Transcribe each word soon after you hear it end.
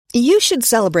You should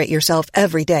celebrate yourself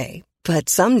every day, but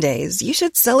some days you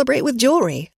should celebrate with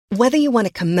jewelry. Whether you want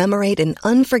to commemorate an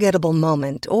unforgettable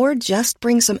moment or just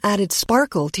bring some added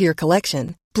sparkle to your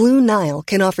collection, Blue Nile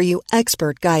can offer you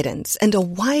expert guidance and a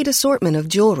wide assortment of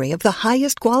jewelry of the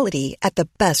highest quality at the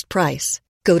best price.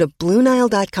 Go to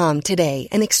BlueNile.com today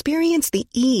and experience the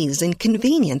ease and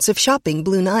convenience of shopping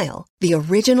Blue Nile, the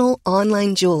original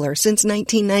online jeweler since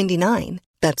 1999.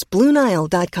 That's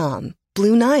BlueNile.com.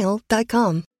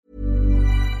 BlueNile.com.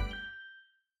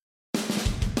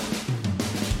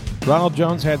 Ronald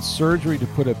Jones had surgery to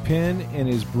put a pin in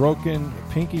his broken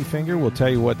pinky finger. We'll tell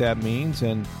you what that means.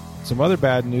 And some other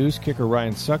bad news, kicker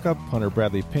Ryan Suckup, punter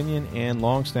Bradley Pinion, and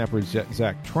long snapper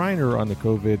Zach Triner on the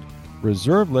COVID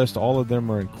reserve list. All of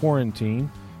them are in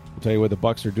quarantine. We'll tell you what the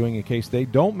Bucs are doing in case they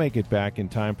don't make it back in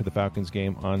time for the Falcons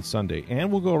game on Sunday.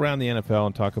 And we'll go around the NFL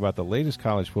and talk about the latest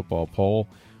college football poll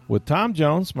with Tom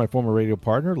Jones, my former radio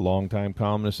partner, longtime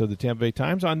columnist of the Tampa Bay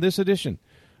Times, on this edition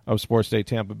of Sports Day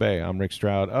Tampa Bay. I'm Rick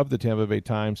Stroud of the Tampa Bay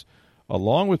Times,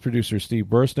 along with producer Steve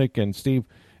Bursnick. And Steve,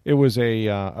 it was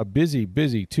a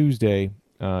busy Tuesday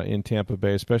in Tampa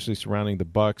Bay, especially surrounding the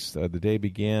Bucs. The day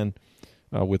began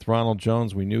with Ronald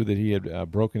Jones. We knew that he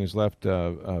had broken his left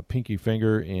pinky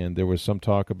finger, and there was some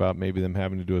talk about maybe them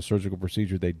having to do a surgical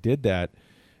procedure. They did that,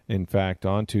 in fact,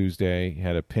 on Tuesday.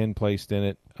 Had a pin placed in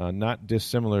it, not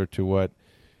dissimilar to what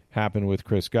happened with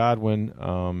Chris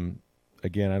Godwin.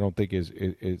 Again, I don't think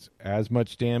is as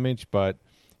much damage, but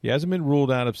he hasn't been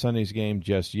ruled out of Sunday's game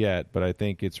just yet. But I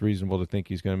think it's reasonable to think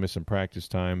he's going to miss some practice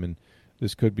time, and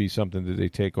this could be something that they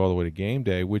take all the way to game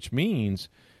day, which means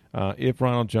if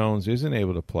Ronald Jones isn't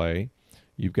able to play,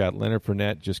 you've got Leonard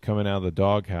Fournette just coming out of the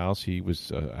doghouse. He was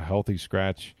a healthy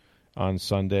scratch on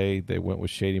Sunday. They went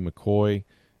with Shady McCoy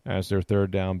as their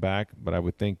third down back, but I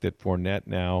would think that Fournette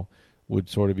now would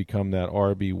sort of become that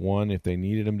RB1 if they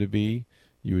needed him to be.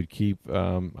 You would keep,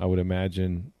 I would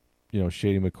imagine,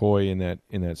 Shady McCoy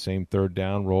in that same third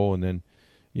down role, and then,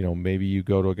 maybe you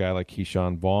go to a guy like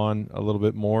Keyshawn Vaughn a little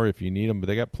bit more if you need him. But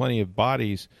they got plenty of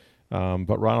bodies.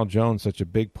 But Ronald Jones, such a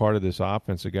big part of this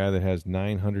offense, a guy that has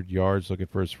 900 yards, looking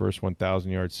for his first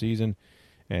 1,000-yard season,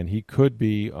 and he could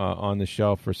be on the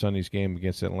shelf for Sunday's game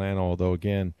against Atlanta, although,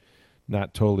 again,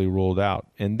 not totally ruled out.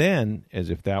 And then, as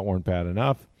if that weren't bad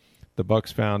enough, the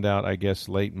Bucs found out, I guess,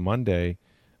 late Monday,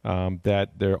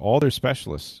 that all their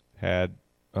specialists had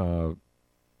to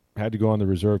go on the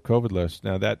reserve COVID list.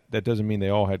 Now, that doesn't mean they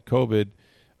all had COVID,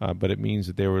 but it means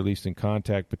that they were at least in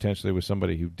contact potentially with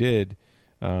somebody who did.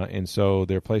 And so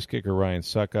their place kicker, Ryan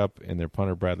Suckup, and their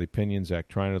punter, Bradley Pinion, Zach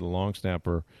Triner, the long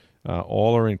snapper,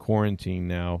 all are in quarantine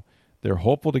now. They're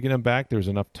hopeful to get them back. There's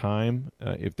enough time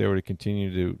if they were to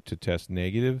continue to test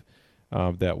negative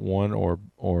that one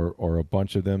or a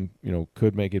bunch of them,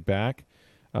 could make it back.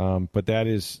 But that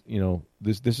is,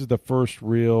 this is the first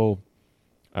real,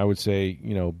 I would say,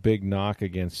 big knock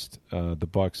against the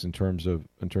Bucs in terms of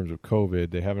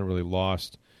COVID. They haven't really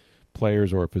lost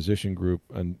players or a position group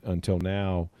until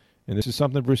now, and this is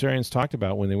something Bruce Arians talked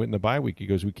about when they went in the bye week. He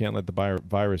goes, "We can't let the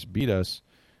virus beat us."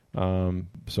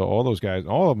 So all those guys,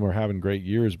 all of them are having great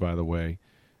years, by the way.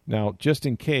 Now, just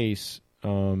in case,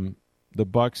 the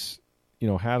Bucs,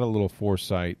 had a little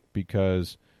foresight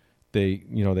because they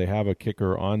have a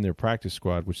kicker on their practice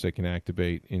squad, which they can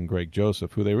activate in Greg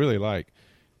Joseph, who they really like,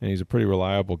 and he's a pretty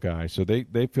reliable guy. So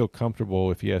they feel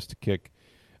comfortable if he has to kick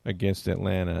against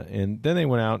Atlanta. And then they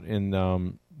went out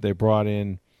and they brought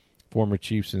in former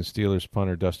Chiefs and Steelers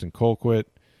punter Dustin Colquitt,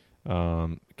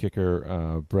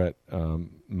 kicker Brett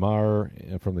Maher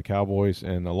from the Cowboys,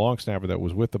 and a long snapper that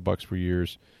was with the Bucs for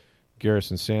years,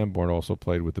 Garrison Sanborn, also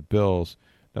played with the Bills.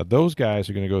 Now, those guys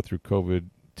are going to go through COVID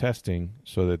testing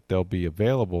so that they'll be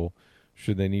available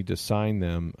should they need to sign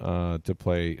them to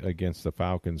play against the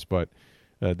Falcons. But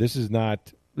this is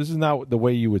not the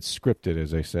way you would script it,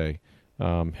 as they say,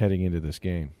 heading into this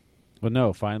game. Well,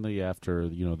 no, finally after,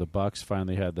 the Bucs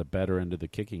finally had the better end of the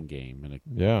kicking game.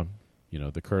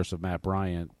 And the curse of Matt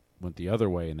Bryant went the other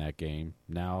way in that game.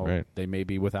 Now They may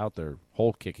be without their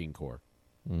whole kicking core.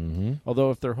 Mm-hmm.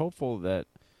 Although if they're hopeful that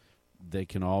they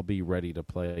can all be ready to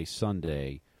play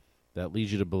Sunday, that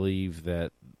leads you to believe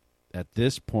that at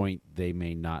this point they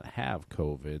may not have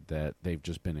COVID, that they've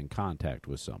just been in contact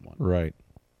with someone. Right.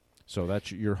 So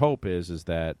that's your hope is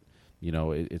that,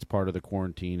 it's part of the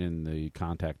quarantine and the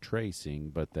contact tracing,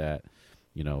 but that,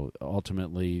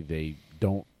 ultimately they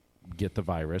don't get the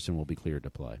virus and will be cleared to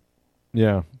play.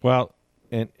 Yeah. Well,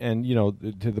 and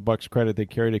to the Bucs' credit, they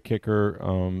carried a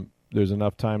kicker. There's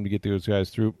enough time to get those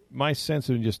guys through. My sense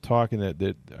of just talking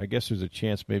that I guess there's a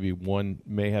chance maybe one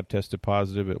may have tested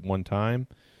positive at one time.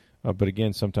 But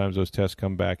again, sometimes those tests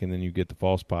come back and then you get the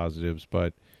false positives.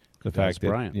 But the fact that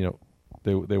Bryant.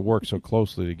 they work so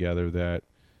closely together that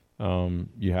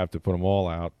you have to put them all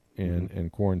out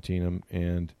and quarantine them.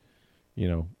 And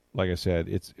like I said,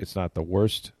 it's not the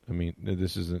worst. I mean,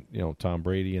 this isn't Tom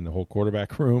Brady and the whole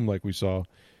quarterback room like we saw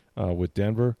with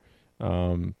Denver.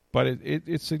 But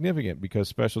it's significant because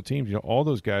special teams, all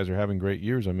those guys are having great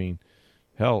years. I mean,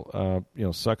 hell,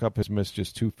 Suckup has missed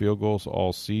just 2 field goals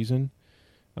all season.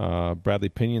 Bradley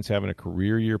Pinion's having a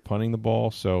career year punting the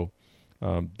ball. So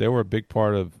they were a big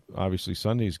part of, obviously,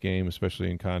 Sunday's game,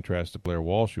 especially in contrast to Blair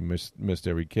Walsh, who missed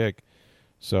every kick.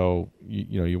 So,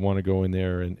 you want to go in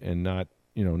there and not,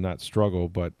 not struggle.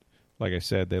 But like I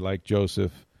said, they like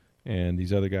Joseph, and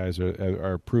these other guys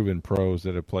are proven pros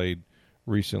that have played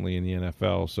recently in the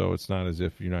NFL, so it's not as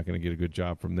if you're not going to get a good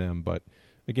job from them. But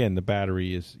again, the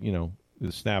battery is,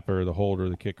 the snapper, the holder,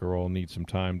 the kicker all need some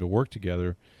time to work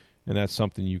together, and that's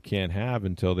something you can't have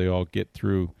until they all get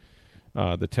through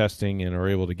the testing and are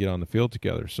able to get on the field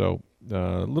together. So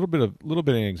a little bit of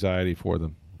anxiety for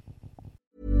them.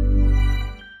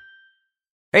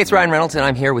 Hey, it's Ryan Reynolds, and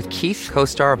I'm here with Keith,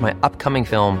 co-star of my upcoming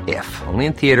film, If, only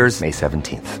in theaters May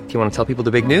 17th. Do you want to tell people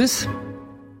the big news?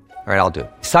 All right, I'll do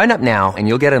it. Sign up now and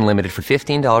you'll get unlimited for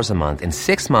 $15 a month and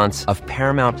 6 months of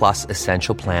Paramount Plus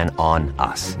Essential Plan on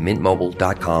us.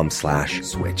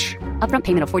 MintMobile.com/switch. Upfront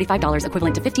payment of $45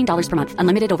 equivalent to $15 per month.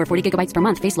 Unlimited over 40 gigabytes per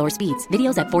month. Face lower speeds.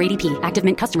 Videos at 480p. Active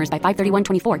Mint customers by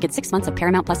 531.24 get 6 months of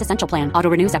Paramount Plus Essential Plan.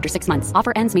 Auto renews after 6 months.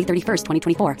 Offer ends May 31st,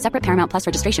 2024. Separate Paramount Plus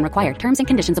registration required. Terms and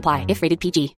conditions apply if rated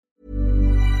PG.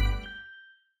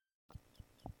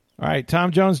 All right, Tom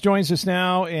Jones joins us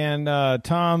now, and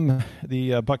Tom,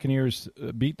 the Buccaneers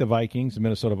beat the Vikings, the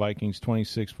Minnesota Vikings,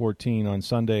 26-14 on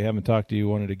Sunday. Haven't talked to you.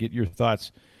 Wanted to get your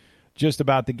thoughts just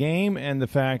about the game and the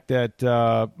fact that,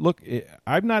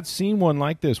 I've not seen one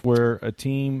like this where a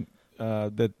team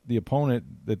that the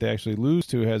opponent that they actually lose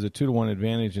to has a 2-1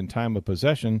 advantage in time of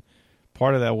possession.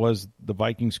 Part of that was the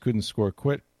Vikings couldn't score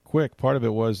quick. Part of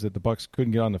it was that the Bucs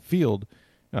couldn't get on the field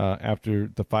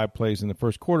after the 5 plays in the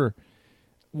first quarter.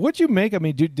 What'd you make? I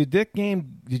mean, did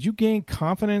you gain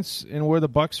confidence in where the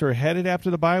Bucs are headed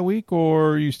after the bye week,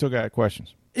 or you still got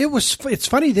questions? It's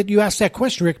funny that you asked that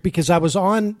question, Rick, because I was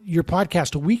on your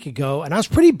podcast a week ago and I was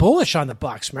pretty bullish on the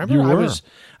Bucs. Remember, you were.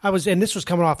 I was, and this was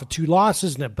coming off of 2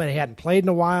 losses, but they hadn't played in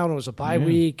a while, and it was a bye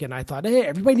week, and I thought, hey,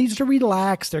 everybody needs to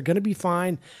relax. They're going to be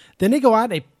fine. Then they go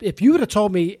out. If you would have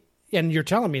told me, and you're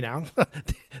telling me now,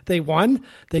 they won.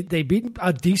 They beat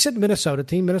a decent Minnesota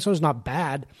team. Minnesota's not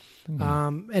bad.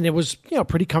 And it was,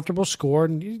 pretty comfortable score,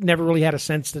 and you never really had a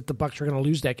sense that the Bucs were going to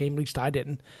lose that game. At least I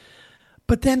didn't.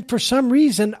 But then for some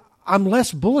reason, I'm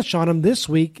less bullish on them this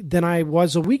week than I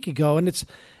was a week ago. And it's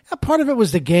part of it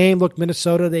was the game. Look,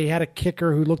 Minnesota, they had a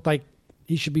kicker who looked like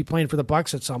he should be playing for the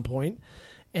Bucs at some point.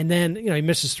 And then, he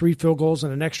misses 3 field goals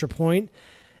and an extra point.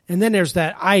 And then there's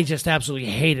that, I just absolutely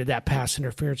hated that pass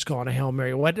interference call on a Hail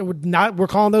Mary. We're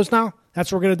calling those now?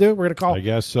 That's what we're going to do? We're going to call I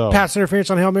guess so. Pass interference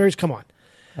on Hail Marys? Come on.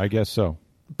 I guess so.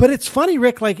 But it's funny,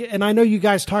 Rick, and I know you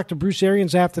guys talked to Bruce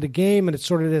Arians after the game, and it's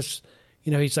sort of this,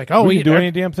 he's like, we can do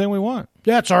any damn thing we want.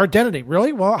 Yeah, it's our identity.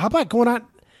 Really? Well, how about going out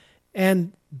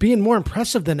and being more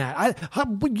impressive than that?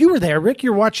 You were there, Rick.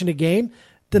 You're watching the game.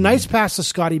 The nice pass to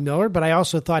Scotty Miller, but I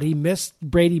also thought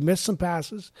Brady missed some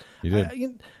passes. He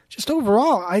did. Just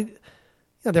overall,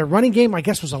 their running game, I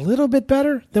guess, was a little bit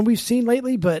better than we've seen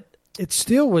lately, but it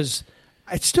still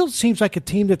seems like a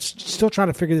team that's still trying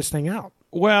to figure this thing out.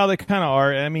 Well, they kind of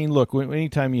are. I mean, look,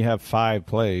 anytime you have 5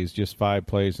 plays, just 5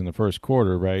 plays in the first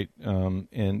quarter, right?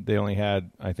 And they only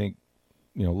had, I think,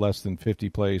 less than 50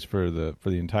 plays for the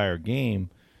entire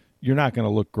game. You're not going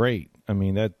to look great. I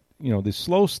mean, the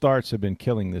slow starts have been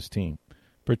killing this team,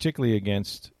 particularly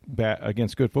against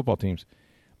good football teams.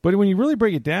 But when you really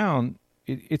break it down,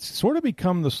 it's sort of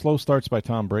become the slow starts by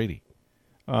Tom Brady.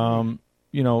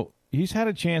 He's had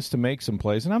a chance to make some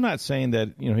plays, and I'm not saying that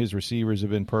his receivers have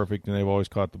been perfect and they've always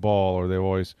caught the ball or they've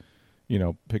always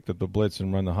picked up the blitz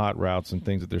and run the hot routes and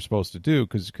things that they're supposed to do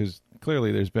because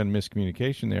clearly there's been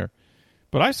miscommunication there.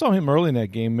 But I saw him early in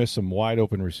that game miss some wide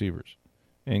open receivers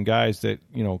and guys that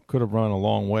could have run a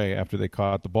long way after they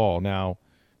caught the ball. Now,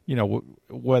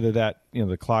 whether that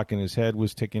the clock in his head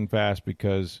was ticking fast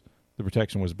because the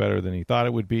protection was better than he thought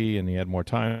it would be and he had more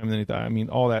time than he thought. I mean,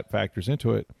 all that factors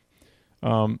into it.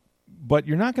 But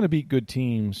you're not going to beat good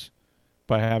teams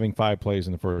by having 5 plays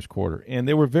in the first quarter. And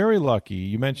they were very lucky.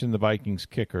 You mentioned the Vikings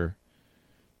kicker.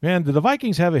 Man, do the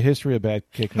Vikings have a history of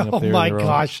bad kicking up there? Oh, my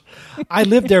gosh. I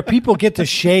lived there. People get the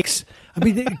shakes. I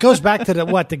mean, it goes back to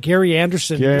the Gary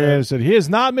Anderson. Gary Anderson. He has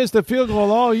not missed a field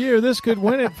goal all year. This could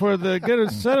win it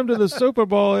send him to the Super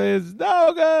Bowl. Is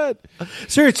no good.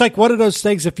 Sir, it's like one of those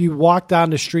things. If you walk down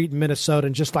the street in Minnesota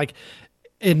and just like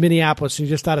in Minneapolis, and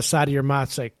you just out of sight of your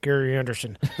mouth say Gary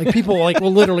Anderson, like people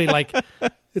will literally like.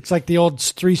 It's like the old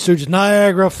Three Stooges,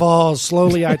 Niagara Falls.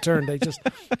 Slowly I turn.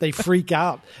 They freak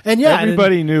out. And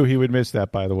everybody knew he would miss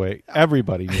that. By the way,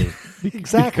 everybody knew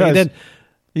exactly. And then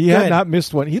he had not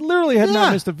missed one. He literally had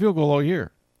not missed a field goal all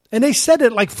year. And they said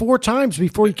it like 4 times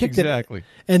before he kicked it. Exactly.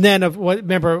 And then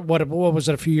remember what was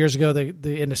it a few years ago?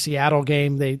 In the Seattle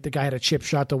game, the guy had a chip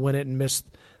shot to win it and missed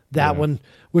that one.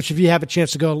 Which, if you have a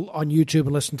chance to go on YouTube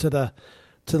and listen to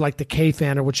the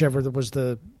K-Fan or whichever that was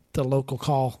the local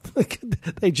call,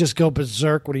 they just go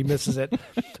berserk when he misses it.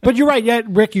 But you're right. Yeah,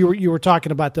 Rick, you were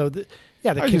talking about though.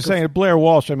 I was just saying Blair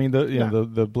Walsh. I mean,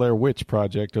 the Blair Witch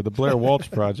Project or the Blair Walsh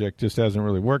Project just hasn't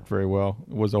really worked very well.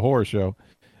 It was a horror show,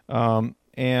 and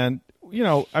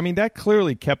I mean that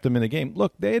clearly kept them in the game.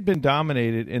 Look, they had been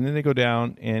dominated, and then they go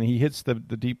down, and he hits the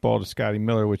deep ball to Scotty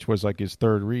Miller, which was like his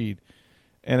third read,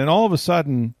 and then all of a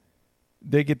sudden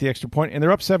they get the extra point, and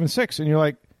they're up 7-6, and you're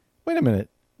like, wait a minute.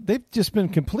 They've just been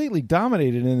completely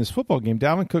dominated in this football game.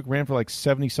 Dalvin Cook ran for like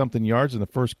 70-something yards in the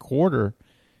first quarter,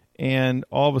 and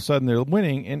all of a sudden they're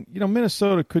winning. And,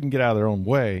 Minnesota couldn't get out of their own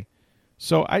way.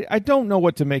 So I don't know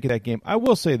what to make of that game. I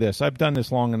will say this. I've done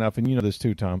this long enough, and you know this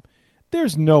too, Tom.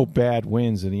 There's no bad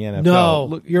wins in the NFL. No,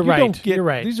 Look, you're right. You're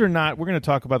right. These are not – we're going to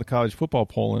talk about the college football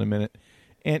poll in a minute.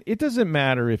 And it doesn't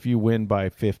matter if you win by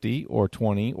 50 or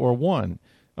 20 or 1.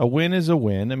 A win is a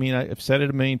win. I mean, I've said it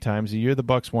a million times. The year the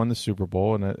Bucs won the Super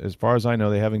Bowl, and as far as I know,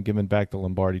 they haven't given back the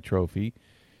Lombardi Trophy.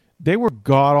 They were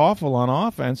god-awful on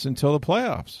offense until the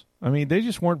playoffs. I mean, they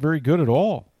just weren't very good at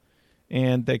all.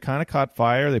 And they kind of caught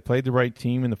fire. They played the right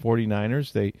team in the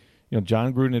 49ers.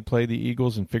 John Gruden had played the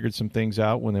Eagles and figured some things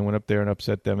out when they went up there and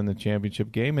upset them in the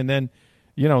championship game. And then,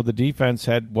 the defense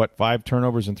had, 5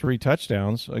 turnovers and 3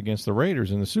 touchdowns against the Raiders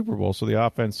in the Super Bowl. So the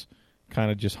offense kind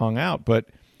of just hung out. But,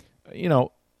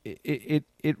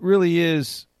 It really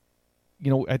is,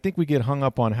 I think we get hung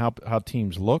up on how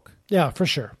teams look. Yeah, for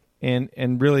sure.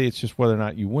 And really it's just whether or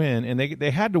not you win. And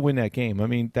they had to win that game. I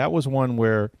mean, that was one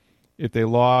where if they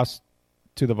lost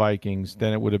to the Vikings,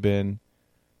 then it would have been,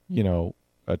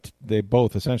 they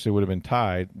both essentially would have been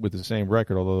tied with the same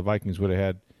record, although the Vikings would have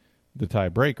had the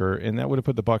tiebreaker, and that would have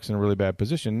put the Bucs in a really bad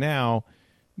position. Now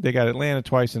they got Atlanta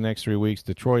twice in the next 3 weeks,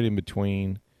 Detroit in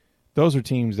between. Those are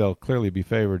teams they'll clearly be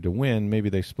favored to win. Maybe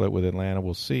they split with Atlanta.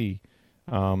 We'll see.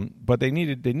 But they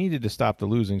needed to stop the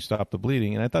losing, stop the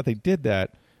bleeding, and I thought they did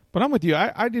that. But I'm with you.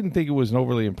 I didn't think it was an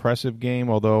overly impressive game,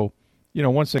 although,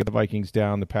 once they got the Vikings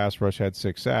down, the pass rush had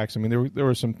 6 sacks. I mean, there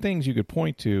were some things you could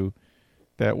point to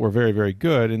that were very, very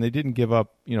good, and they didn't give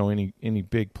up, any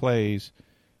big plays.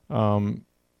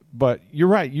 But you're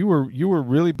right. You were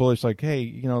really bullish, like,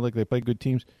 hey, like they play good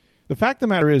teams. The fact of the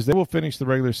matter is they will finish the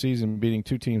regular season beating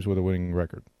 2 teams with a winning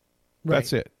record. Right.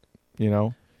 That's it,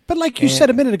 But like you said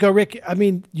a minute ago, Rick, I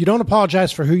mean, you don't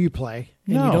apologize for who you play,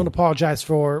 and you don't apologize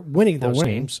for winning those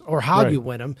games or how you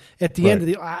win them. At the end of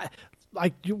the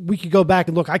we could go back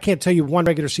and look. I can't tell you one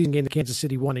regular season game that Kansas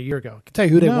City won a year ago. I can tell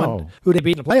you who they won, who they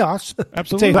beat in the playoffs. Absolutely. I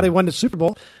can tell you how they won the Super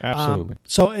Bowl. Absolutely.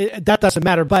 That doesn't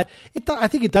matter. But I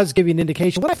think it does give you an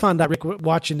indication. What I found out, Rick,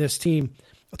 watching this team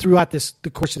throughout the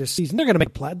course of this season, they're going to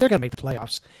make the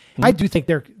playoffs. Mm-hmm. I do think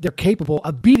they're capable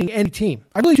of beating any team.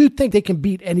 I really do think they can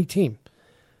beat any team,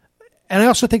 and I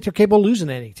also think they're capable of losing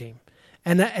any team.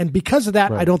 And because of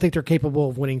that, I don't think they're capable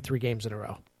of winning 3 games in a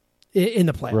row in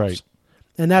the playoffs. Right.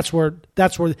 And that's where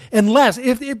unless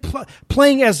if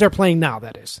playing as they're playing now,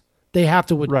 that is. They have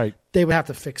to They would have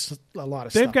to fix a lot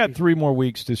of stuff. They've got 3 more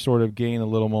weeks to sort of gain a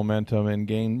little momentum and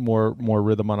gain more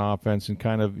rhythm on offense and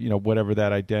kind of whatever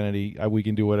that identity. We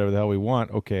can do whatever the hell we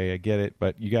want. Okay, I get it,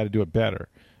 but you got to do it better.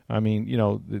 I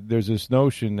mean, there's this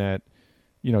notion that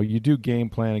you do game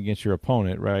plan against your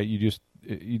opponent, right? You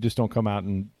just don't come out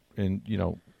and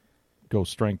go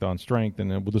strength on strength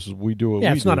and then we do it.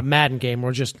 Yeah, it's not a Madden game.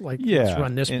 We're just like let's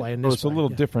run this play and this. It's a little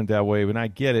different that way, and I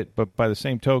get it. But by the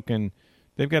same token,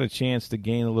 they've got a chance to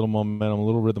gain a little momentum, a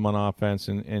little rhythm on offense,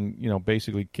 and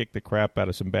basically kick the crap out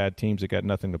of some bad teams that got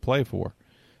nothing to play for.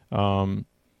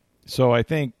 So I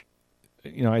think,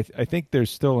 I think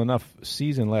there's still enough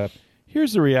season left.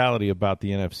 Here's the reality about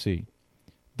the NFC: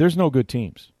 there's no good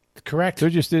teams. Correct. They're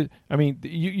just. I mean,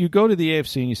 you go to the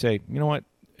AFC and you say, you know what,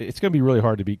 it's going to be really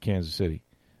hard to beat Kansas City,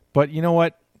 but you know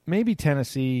what, maybe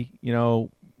Tennessee,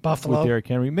 Buffalo with Derrick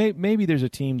Henry. Maybe there's a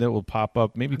team that will pop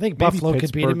up. Maybe Buffalo Pittsburgh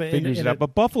could beat them. Figures it out.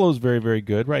 But Buffalo's very, very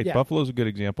good, right? Yeah. Buffalo's a good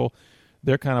example.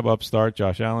 They're kind of upstart.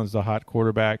 Josh Allen's the hot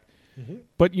quarterback.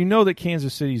 But you know that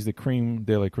Kansas City's the cream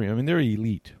de la cream. I mean, they're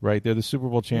elite, right? They're the Super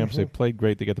Bowl champs. They played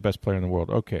great. They got the best player in the world.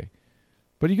 Okay.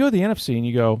 But you go to the NFC and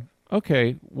you go,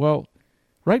 okay, well,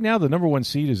 right now the number 1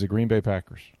 seed is the Green Bay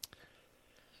Packers.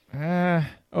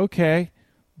 Okay.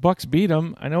 Bucks beat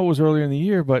them. I know it was earlier in the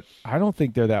year, but I don't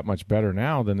think they're that much better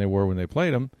now than they were when they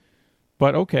played them.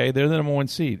 But, okay, they're the number 1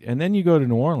 seed. And then you go to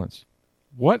New Orleans.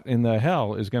 What in the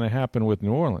hell is going to happen with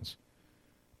New Orleans?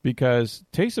 Because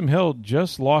Taysom Hill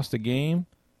just lost a game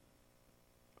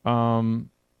to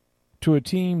a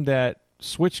team that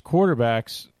switched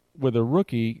quarterbacks with a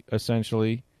rookie,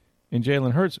 essentially, in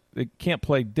Jalen Hurts. They can't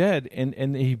play dead,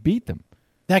 and he beat them.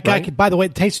 That guy, right? by the way,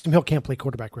 Taysom Hill can't play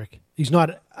quarterback, Rick. He's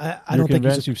not. I don't think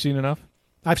convinced you've seen enough?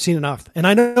 I've seen enough. And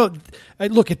I know,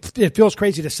 look, it feels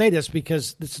crazy to say this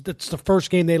because it's the first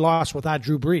game they lost without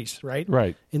Drew Brees, right?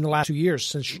 Right. In the last 2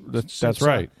 years. That's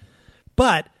right.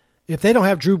 But if they don't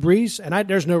have Drew Brees, and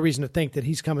there's no reason to think that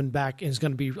he's coming back and is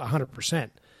going to be 100%.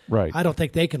 Right. I don't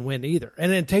think they can win either.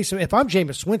 And then Taysom, if I'm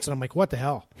Jameis Winston, I'm like, what the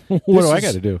hell? What do I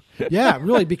got to do? Yeah,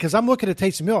 really, because I'm looking at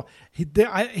Taysom Hill.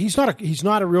 He's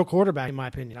not a real quarterback, in my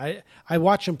opinion. I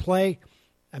watch him play.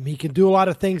 I mean, he can do a lot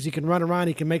of things. He can run around.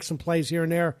 He can make some plays here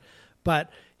and there. But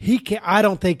he can. I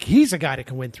don't think he's a guy that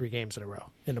can win 3 games in a row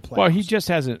in the playoffs. Well, he just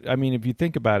hasn't. I mean, if you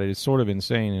think about it, it's sort of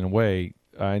insane in a way.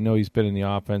 I know he's been in the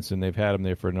offense, and they've had him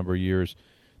there for a number of years.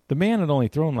 The man had only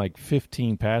thrown like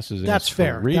 15 passes in his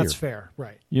career. That's fair.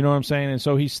 Right. You know what I'm saying? And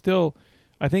so he's still,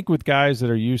 I think with guys that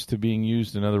are used to being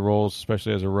used in other roles,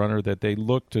 especially as a runner, that they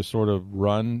look to sort of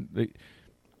run.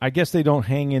 I guess they don't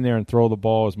hang in there and throw the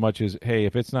ball as much as, hey,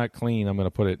 if it's not clean, I'm going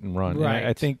to put it and run. Right.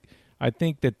 And I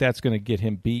think that that's going to get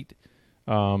him beat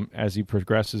as he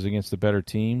progresses against the better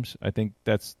teams. I think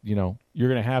that's, you're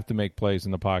going to have to make plays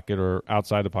in the pocket or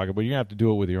outside the pocket, but you're going to have to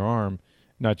do it with your arm,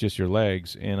 not just your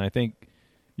legs. And I think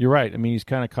you're right. I mean, he's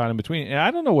kind of caught in between. And I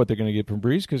don't know what they're going to get from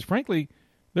Brees because, frankly,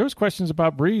 there was questions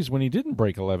about Brees when he didn't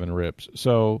break 11 ribs.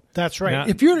 So that's right. Now,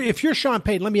 if you're Sean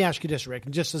Payton, let me ask you this, Rick,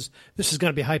 and just as this is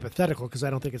going to be hypothetical because I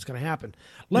don't think it's going to happen.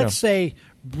 Let's say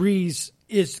Brees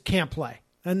can't play,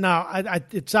 and now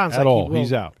it sounds like all. He will.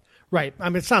 He's out. Right. I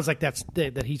mean, it sounds like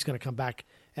that he's going to come back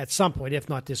at some point, if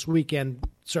not this weekend,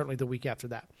 certainly the week after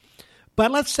that.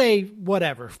 But let's say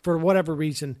for whatever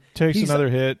reason, takes another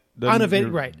hit,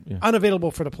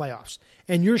 unavailable for the playoffs,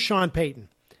 and you're Sean Payton.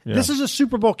 Yeah. This is a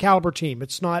Super Bowl caliber team.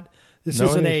 It's not. This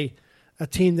isn't a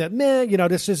team that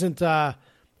this isn't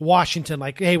Washington.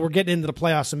 Like, hey, we're getting into the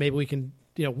playoffs and maybe we can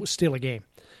steal a game.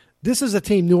 This is a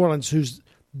team, New Orleans,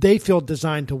 they feel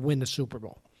designed to win the Super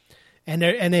Bowl, and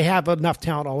they have enough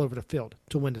talent all over the field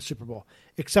to win the Super Bowl,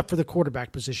 except for the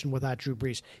quarterback position without Drew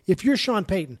Brees. If you're Sean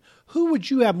Payton, who would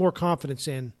you have more confidence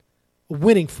in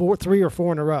winning 3 or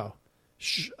 4 in a row?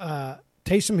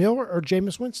 Taysom Hill or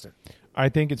Jameis Winston? I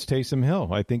think it's Taysom Hill.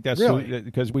 I think that's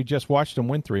because we just watched him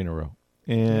win 3 in a row,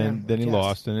 and then he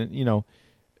lost. And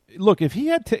look, if he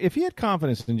had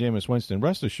confidence in Jameis Winston,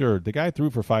 rest assured, the guy threw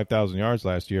for 5,000 yards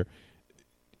last year.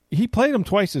 He played him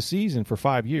twice a season for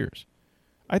 5 years.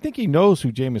 I think he knows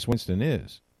who Jameis Winston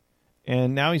is,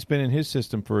 and now he's been in his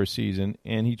system for a season,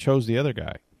 and he chose the other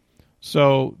guy.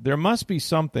 So there must be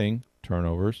something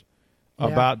turnovers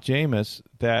about Jameis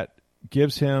that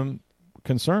gives him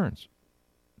concerns.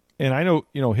 And I know,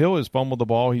 Hill has fumbled the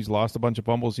ball. He's lost a bunch of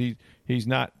fumbles. He's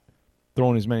not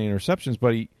thrown as many interceptions,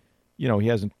 but he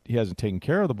hasn't taken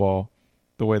care of the ball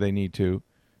the way they need to.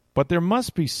 But there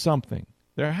must be something.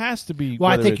 There has to be. Well,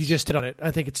 I think you just hit on it.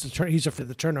 I think it's he's for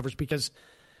the turnovers because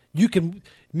you can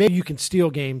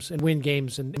steal games and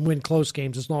win close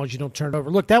games as long as you don't turn it over.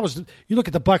 Look, you look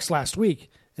at the Bucks last week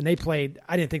and they played.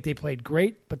 I didn't think they played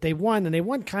great, but they won and they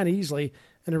won kind of easily.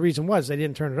 And the reason was they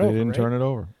didn't turn it over. They didn't turn it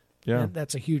over. Yeah, and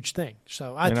that's a huge thing.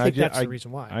 So I think that's the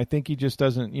reason why. I think he just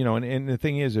doesn't, and the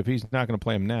thing is, if he's not going to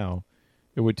play him now,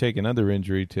 it would take another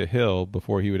injury to Hill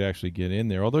before he would actually get in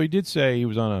there. Although he did say he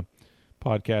was on a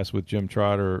podcast with Jim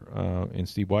Trotter and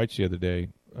Steve Weitz the other day,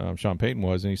 Sean Payton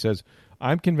was, and he says,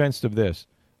 I'm convinced of this.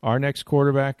 Our next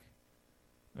quarterback,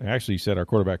 actually he said our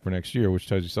quarterback for next year, which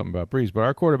tells you something about Brees, but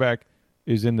our quarterback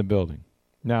is in the building.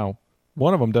 Now,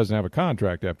 one of them doesn't have a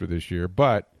contract after this year,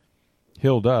 but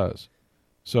Hill does.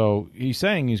 So he's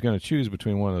saying he's going to choose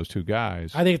between one of those two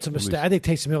guys. I think it's a mistake. I think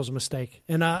Taysom Hill's a mistake,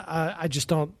 and I just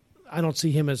don't. I don't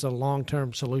see him as a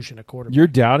long-term solution at quarterback. You're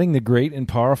doubting the great and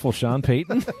powerful Sean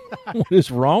Payton? What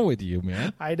is wrong with you,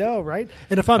 man? I know, right?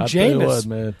 And if I'm Jameis,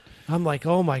 man, I'm like,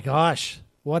 oh my gosh,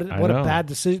 what a bad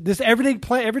decision!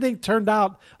 Everything turned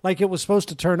out like it was supposed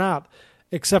to turn out,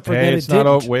 except for then it's it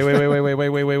didn't.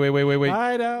 Wait.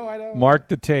 I know. Mark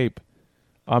the tape.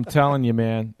 I'm telling you,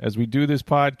 man. As we do this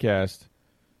podcast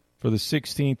for the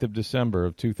 16th of December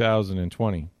of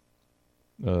 2020,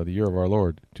 the year of our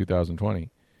Lord, 2020.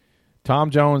 Tom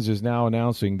Jones is now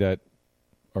announcing that,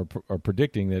 or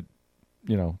predicting that,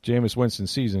 Jameis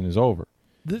Winston's season is over.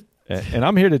 And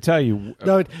I'm here to tell you.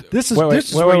 No, this is where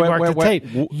you mark the tape.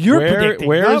 You're predicting,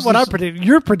 not what I'm predicting.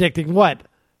 You're predicting what?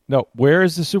 No, where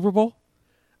is the Super Bowl?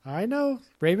 I know.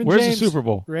 Raymond Where's James. the Super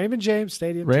Bowl? Raymond James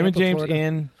Stadium. Raymond Tampa, James Florida.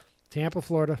 in Tampa,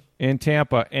 Florida. In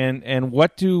Tampa. And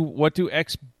what do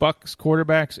ex-Bucks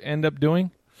quarterbacks end up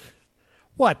doing?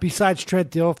 What, besides Trent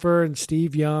Dilfer and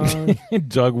Steve Young?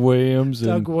 Doug Williams.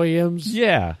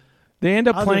 Yeah. They end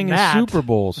up playing in Super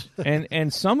Bowls.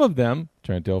 and some of them,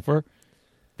 Trent Dilfer,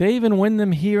 they even win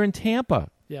them here in Tampa.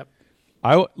 Yep.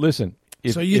 Listen.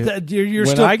 If I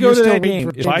go to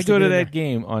that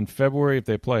game on February, if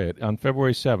they play it on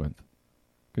February 7th,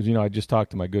 because I just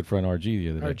talked to my good friend RG the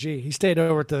other day. RG, he stayed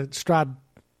over at the Stroud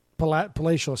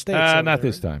Palatial Estates. Not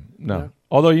this time. No.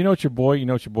 Although you know what your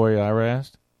boy Ira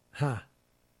asked. Huh.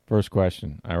 First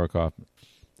question, Ira Kaufman.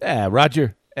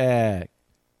 Roger.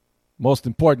 Most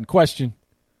important question: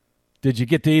 did you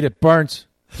get to eat at Burns?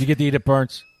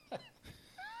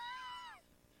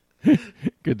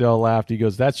 Goodell laughed. He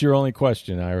goes, "That's your only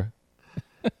question, Ira."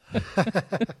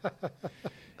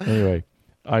 Anyway,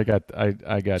 I got.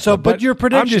 So, but your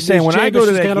prediction. I'm just saying, when I go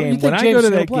to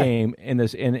that game, and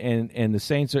the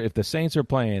Saints if the Saints are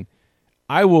playing,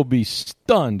 I will be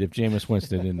stunned if Jameis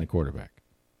Winston isn't the quarterback,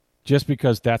 just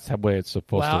because that's the way it's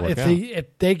supposed to work out.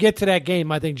 If they get to that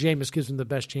game, I think Jameis gives them the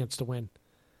best chance to win.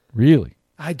 Really,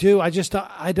 I do. I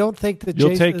don't think that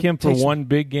you'll take him for one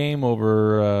big game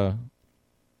over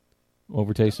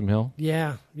Taysom Hill.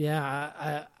 Yeah.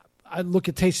 I look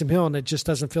at Taysom Hill and it just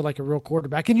doesn't feel like a real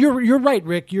quarterback. And you're right,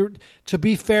 Rick. To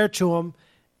be fair to him,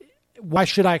 why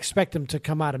should I expect him to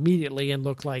come out immediately and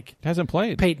look like hasn't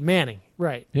played Peyton Manning,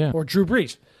 right? Yeah, or Drew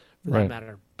Brees, for that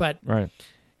matter. But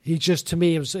he just, to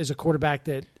me, is a quarterback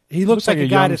that he looks like a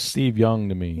guy that's Steve Young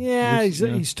to me. Yeah,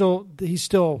 he's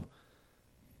still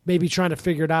maybe trying to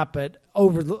figure it out, but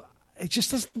it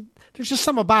just doesn't. There's just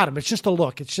something about him. It's just a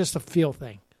look. It's just a feel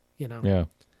thing. Yeah.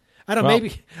 I don't know.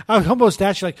 Maybe I would almost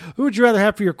ask you, who would you rather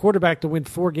have for your quarterback to win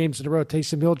 4 games in a row?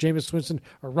 Taysom Hill, Jameis Winston,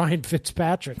 or Ryan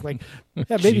Fitzpatrick?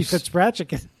 Maybe Fitzpatrick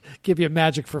can give you a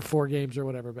magic for 4 games or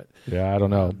whatever. But yeah, I don't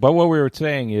know. But what we were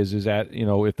saying is that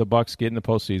if the Bucs get in the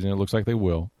postseason, it looks like they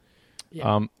will.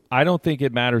 Yeah. I don't think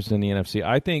it matters in the NFC.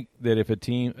 I think that if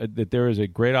that there is a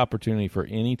great opportunity for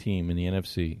any team in the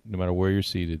NFC, no matter where you're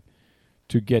seated,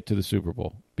 to get to the Super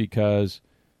Bowl, because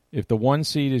if the 1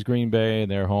 seed is Green Bay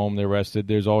and they're home, they're rested,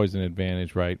 there's always an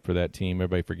advantage, right, for that team.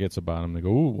 Everybody forgets about them. They go,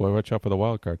 ooh, watch out for the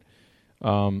wild card.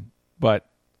 But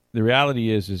the reality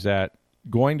is that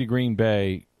going to Green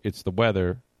Bay, it's the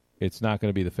weather. It's not going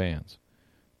to be the fans.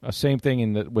 Same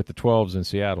thing with the 12s in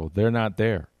Seattle. They're not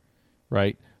there,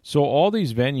 right? So all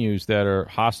these venues that are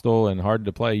hostile and hard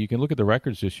to play, you can look at the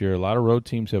records this year. A lot of road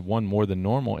teams have won more than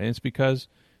normal, and it's because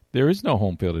there is no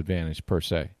home field advantage per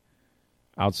se.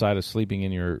 Outside of sleeping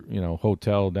in your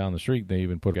hotel down the street, they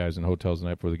even put guys in hotels the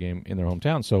night before the game in their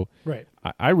hometown. So right.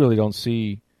 I really don't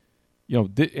see,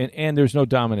 and there's no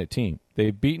dominant team.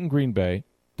 They've beaten Green Bay.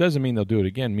 Doesn't mean they'll do it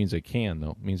again. Means they can,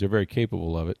 though. Means they're very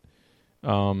capable of it.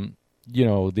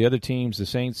 The other teams, the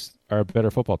Saints, are a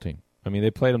better football team. I mean,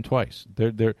 they played them twice.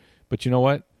 But you know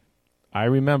what? I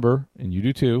remember, and you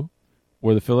do too,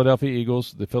 where the Philadelphia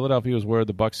Eagles, Philadelphia was where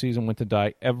the Bucs season went to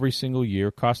die every single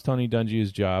year, cost Tony Dungy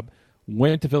his job.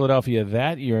 Went to Philadelphia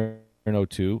that year in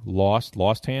 2002,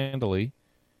 lost handily,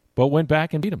 but went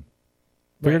back and beat them.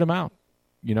 Figured them out.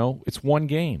 It's one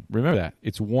game. Remember that.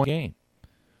 It's one game.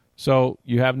 So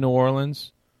you have New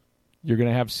Orleans. You're going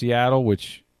to have Seattle,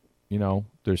 which,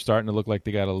 they're starting to look like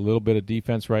they got a little bit of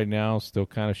defense right now, still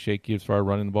kind of shaky as far as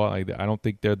running the ball. I don't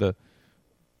think they're the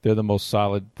most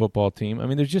solid football team. I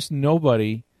mean, there's just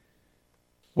nobody,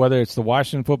 whether it's the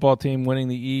Washington football team winning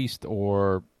the East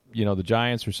or the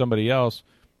Giants or somebody else.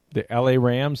 The L.A.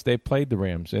 Rams, they played the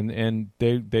Rams, and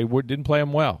they didn't play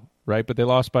them well, right? But they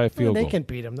lost by a field goal. They can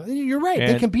beat them. You're right.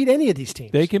 They can beat any of these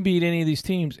teams. They can beat any of these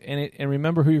teams, and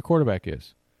remember who your quarterback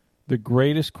is. The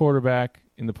greatest quarterback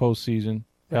in the postseason,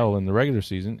 in the regular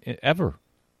season, ever,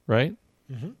 right?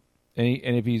 Mm-hmm.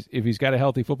 And if he's got a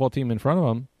healthy football team in front of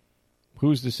him,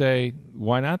 who's to say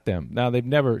why not them? Now,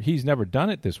 he's never done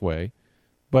it this way,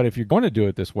 but if you're going to do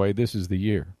it this way, this is the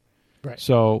year. Right.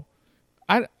 So,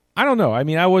 I don't know. I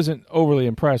mean, I wasn't overly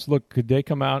impressed. Look, could they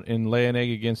come out and lay an egg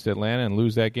against Atlanta and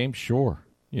lose that game? Sure,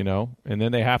 and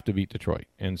then they have to beat Detroit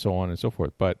and so on and so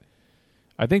forth. But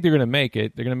I think they're going to make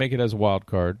it. They're going to make it as a wild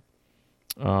card.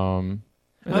 I'm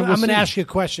going to ask you a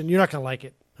question. You're not going to like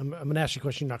it. I'm going to ask you a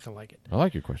question. You're not going to like it. I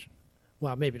like your question.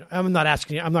 Well, maybe not. I'm not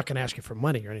asking you. I'm not going to ask you for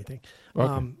money or anything.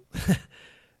 Okay.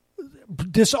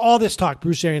 all this talk,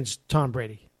 Bruce Arians, Tom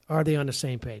Brady, are they on the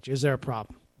same page? Is there a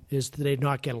problem? Do they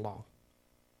not get along?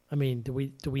 I mean, do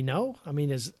we know? I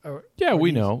mean,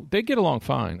 we know. They get along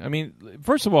fine. I mean,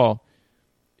 first of all,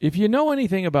 if you know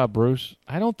anything about Bruce,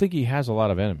 I don't think he has a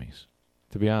lot of enemies,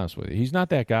 to be honest with you. He's not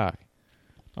that guy.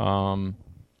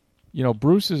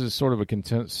 Bruce is sort of a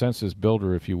consensus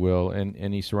builder, if you will,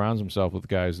 and he surrounds himself with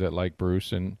guys that like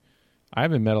Bruce, and I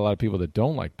haven't met a lot of people that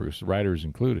don't like Bruce, writers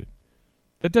included.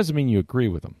 That doesn't mean you agree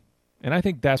with him. And I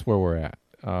think that's where we're at.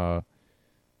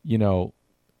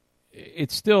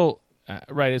 It's still,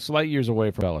 right, it's light years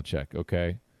away from Belichick,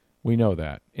 okay? We know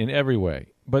that in every way.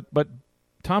 But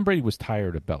Tom Brady was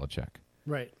tired of Belichick.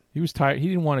 Right. He was tired. He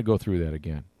didn't want to go through that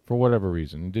again for whatever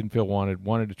reason. He didn't feel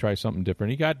wanted to try something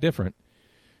different. He got different.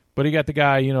 But he got the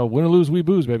guy, win or lose, we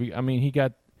booze, baby. I mean, he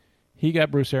got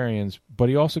Bruce Arians, but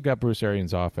he also got Bruce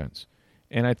Arians' offense.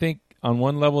 And I think on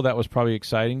one level that was probably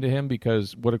exciting to him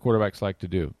because what do quarterbacks like to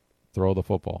do? Throw the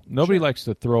football. Nobody likes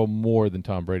to throw more than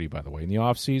Tom Brady, by the way. In the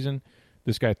offseason,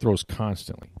 this guy throws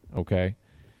constantly, okay?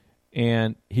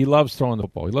 And he loves throwing the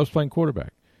football. He loves playing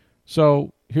quarterback.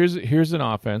 So here's an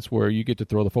offense where you get to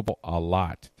throw the football a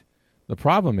lot. The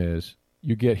problem is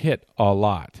you get hit a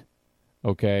lot,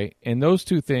 okay? And those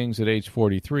two things at age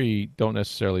 43 don't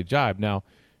necessarily jibe. Now,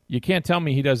 you can't tell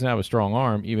me he doesn't have a strong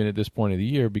arm even at this point of the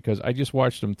year because I just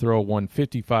watched him throw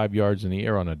 155 yards in the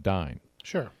air on a dime.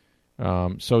 Sure.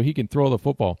 So he can throw the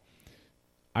football.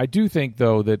 I do think,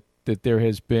 though, that there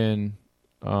has been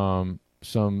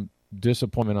some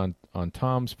disappointment on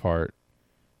Tom's part,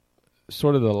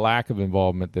 sort of the lack of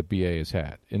involvement that BA has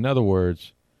had. In other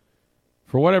words,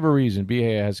 for whatever reason,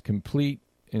 BA has complete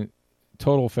and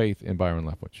total faith in Byron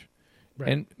Leftwich. Right.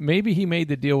 And maybe he made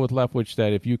the deal with Leftwich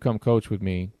that if you come coach with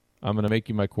me, I'm going to make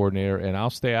you my coordinator, and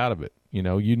I'll stay out of it. You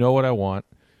know what I want.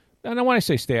 And when I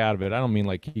say stay out of it, I don't mean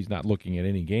like he's not looking at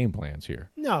any game plans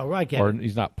here. No, I get it. Or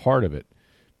he's not part of it.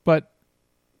 But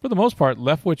for the most part,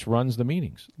 Leftwich runs the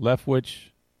meetings.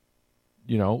 Leftwich,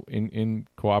 in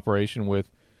cooperation with,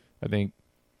 I think,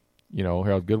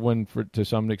 Harold Goodwin to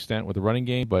some extent with the running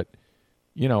game. But,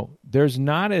 there's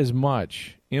not as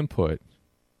much input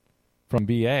from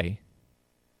BA.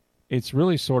 It's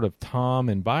really sort of Tom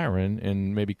and Byron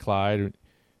and maybe Clyde.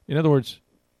 In other words,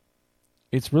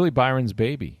 it's really Byron's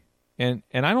baby. And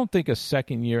I don't think a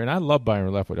second year, and I love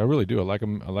Byron Leftwich. I really do. I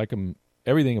like him,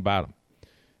 everything about him.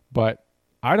 But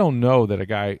I don't know that a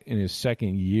guy in his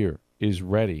second year is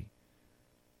ready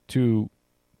to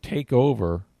take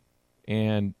over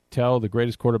and tell the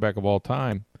greatest quarterback of all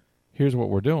time, here's what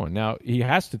we're doing. Now, he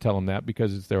has to tell him that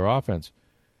because it's their offense.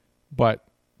 But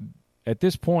at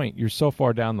this point, you're so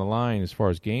far down the line as far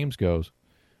as games goes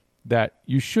that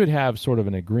you should have sort of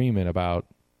an agreement about,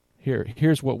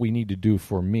 here's what we need to do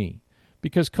for me.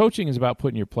 Because coaching is about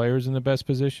putting your players in the best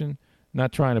position,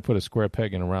 not trying to put a square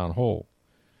peg in a round hole.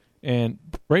 And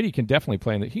Brady can definitely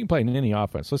play he can play in any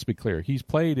offense. Let's be clear. He's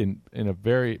played in a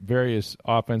various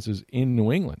offenses in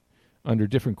New England under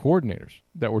different coordinators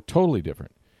that were totally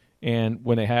different. And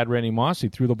when they had Randy Moss, he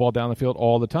threw the ball down the field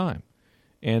all the time.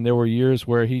 And there were years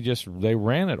where they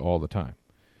ran it all the time.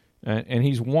 And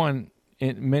he's won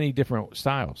in many different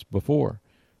styles before.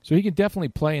 So he can definitely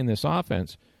play in this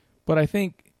offense. But I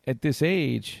think at this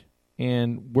age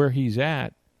and where he's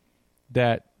at,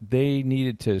 that they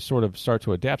needed to sort of start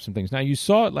to adapt some things. Now, you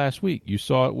saw it last week. You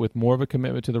saw it with more of a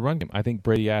commitment to the run game. I think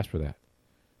Brady asked for that.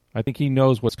 I think he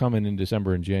knows what's coming in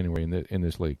December and January in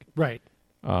this league. Right.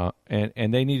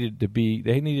 And they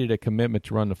needed a commitment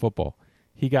to run the football.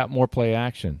 He got more play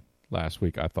action last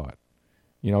week, I thought.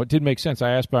 It did make sense.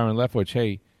 I asked Byron Leftwich,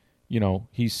 hey,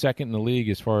 he's second in the league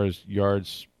as far as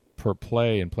yards per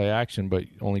play and play action, but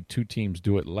only 2 teams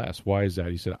do it less. Why is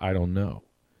that? He said, I don't know.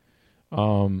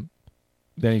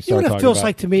 Then he started talking about, it feels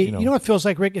like to me, you know what it feels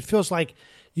like, Rick? It feels like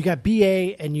you got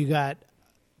BA and you got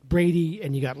Brady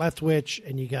and you got Leftwich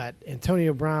and you got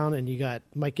Antonio Brown and you got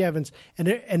Mike Evans and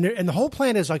the whole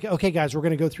plan is like, okay, guys, we're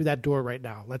going to go through that door right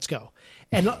now. Let's go.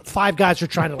 And 5 guys are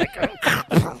trying to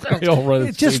they all run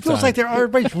it just feels like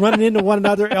everybody's running into one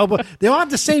another, elbow. They all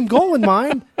have the same goal in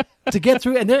mind to get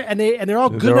through, and they're all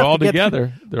good. They're enough all to together.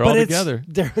 Get through. They're all together.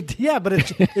 But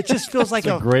it just feels like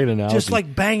a great analogy. Just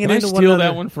like banging Can into I one steal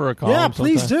another. that one for a column? Yeah,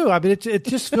 please sometime? do. I mean, it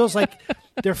just feels like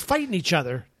they're fighting each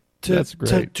other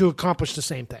to accomplish the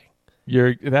same thing.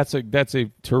 That's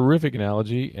a terrific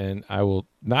analogy, and I will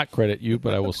not credit you,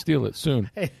 but I will steal it soon.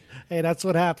 Hey, that's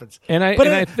what happens. And I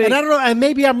don't know. And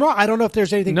maybe I'm wrong. I don't know if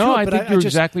there's anything. No, to it, I think you're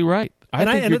exactly right.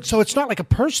 So it's not like a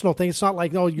personal thing. It's not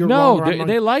like you're wrong. No,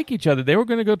 they like each other. They were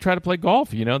going to go try to play golf.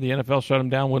 The NFL shut them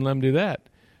down, wouldn't let them do that.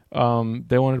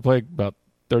 They wanted to play about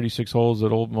 36 holes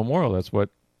at Old Memorial. That's what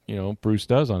Bruce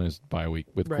does on his bye week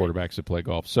with Right. quarterbacks that play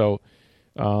golf. So,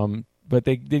 but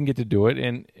they didn't get to do it.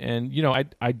 And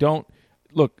I don't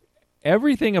look,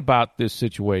 everything about this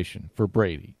situation for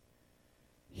Brady,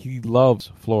 he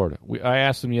loves Florida. I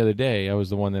asked him the other day, I was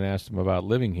the one that asked him about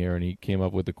living here, and he came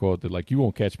up with the quote that, like, you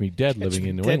won't catch me dead living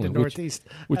in New England. Northeast.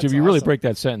 Which That's if you really awesome. break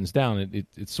that sentence down,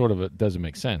 it sort of doesn't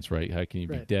make sense, right? How can you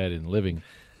be Right. dead and living?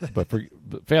 But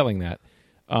failing that,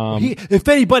 If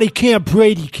anybody can,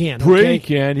 Brady can. Brady Okay?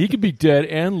 can. He could be dead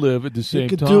and live at the same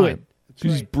could time. do it. That's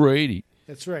He's right. Brady.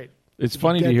 That's right. It's He'd be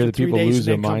funny to dead hear for that 3 people days lose and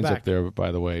their then come minds back. up there,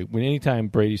 by the way. When anytime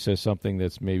Brady says something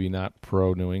that's maybe not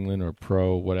pro New England or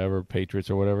pro whatever, Patriots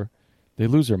or whatever, they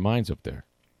lose their minds up there.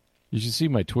 You should see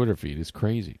my Twitter feed. It's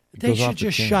crazy. It They goes should off the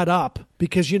just chain. shut up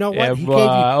because you know what? He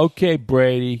Okay,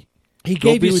 Brady. Go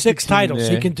gave be you with 6 your team titles.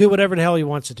 there. He can do whatever the hell he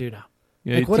wants to do now.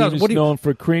 Yeah, Like, your what team else? is What do you- known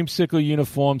for creamsicle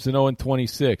uniforms and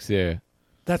 0-26 there.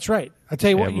 That's right. I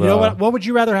tell you what. Yeah, You know bro. what? What would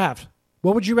you rather have?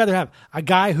 What would you rather have? A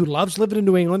guy who loves living in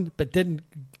New England but didn't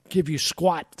give you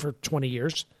squat for 20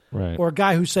 years, Right. or a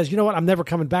guy who says, you know what, I'm never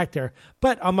coming back there.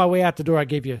 But on my way out the door, I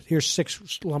gave you here's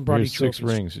 6 Lombardi Here's 6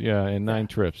 trophies. rings, yeah, and 9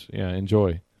 trips. Yeah,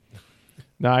 enjoy.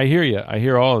 Now, I hear you. I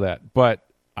hear all of that. But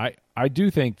I do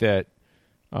think that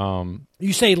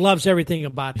You say he loves everything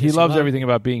about this. he loves everything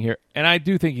about being here. And I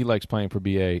do think he likes playing for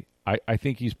BA. I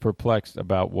think he's perplexed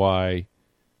about why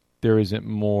there isn't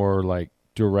more, like,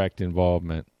 direct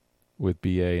involvement with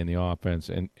BA in the offense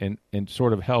and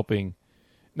sort of helping.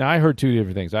 Now, I heard 2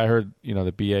 different things. I heard,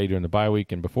 the BA during the bye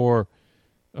week and before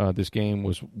this game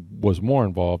was more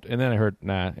involved. And then I heard,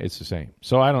 nah, it's the same.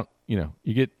 So I don't,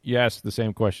 you ask the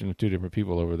same question to 2 different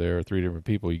people over there or 3 different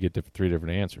people, you get 3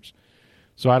 different answers.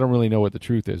 So I don't really know what the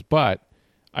truth is. But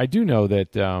I do know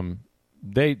that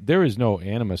there is no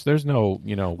animus. There's no,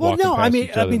 walking past each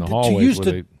other in the hallways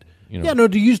where they, Yeah, no,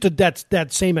 to use that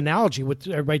same analogy with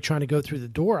everybody trying to go through the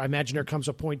door, I imagine there comes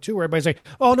a point, too, where everybody's like,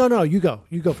 oh, no, you go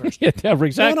first. Yeah,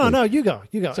 exactly. No, you go.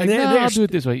 It's like, no, I'll do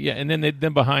it this way. Yeah, and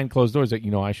then behind closed doors, like,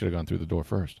 I should have gone through the door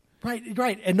first. Right.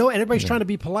 And everybody's trying to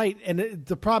be polite. And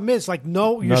the problem is, like,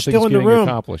 no, you're Nothing's still in the getting room.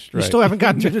 accomplished, You right. still haven't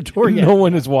gotten through the door yet. No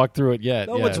one has walked through it yet.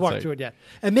 No Yeah, one's it's walked like- through it yet.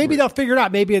 And maybe they'll figure it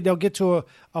out. Maybe they'll get to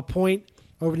a point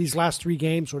over these last 3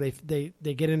 games where they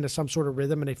get into some sort of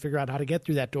rhythm and they figure out how to get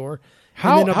through that door.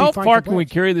 And then they'll How be fine far for can we playoffs.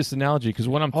 carry this analogy? Because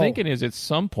what I'm thinking is at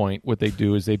some point what they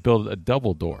do is they build a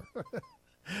double door.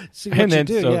 See what And you then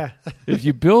do, so yeah. if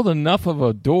you build enough of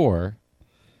a door,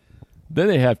 then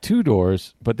they have 2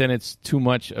 doors, but then it's too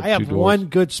much of I 2 have doors. one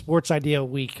good sports idea a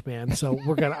week, man. So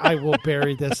I will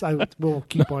bury this. We'll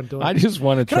keep on doing it. I just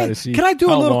want to Can try I- to see can I do a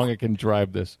how little- long it can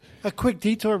drive this. A quick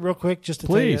detour real quick just to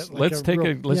Please, tell you.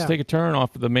 let's take a turn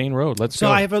off the main road. Let's So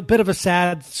go. I have a bit of a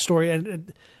sad story,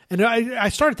 and I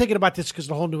started thinking about this because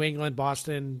the whole New England,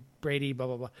 Boston, Brady, blah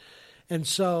blah blah, and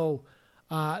so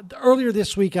earlier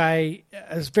this week I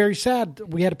was very sad.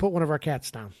 We had to put one of our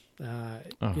cats down.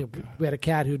 We had a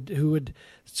cat who had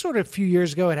sort of a few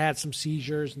years ago had some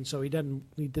seizures, and so he didn't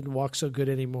walk so good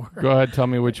anymore. Go ahead, tell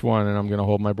me which one, and I'm going to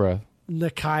hold my breath.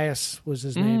 Nikias was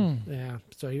his name. Yeah.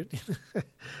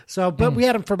 So but we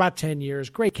had him for about 10 years.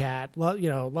 Great cat.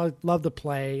 Loved to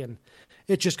play, and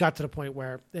it just got to the point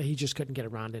where he just couldn't get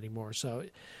around anymore. So,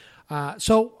 I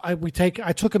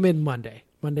took him in Monday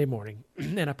morning,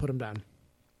 and I put him down.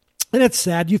 And it's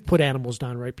sad. You've put animals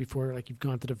down right before, like you've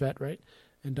gone to the vet, right,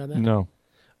 and done that. No.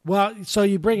 Well, so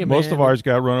you bring him in. Most of ours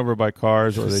got run over by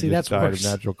cars or they See, just that's died worse.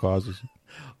 of natural causes.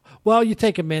 Well, you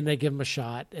take him in, they give him a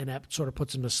shot, and that sort of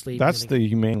puts him to sleep. That's and then the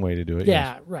humane way to do it.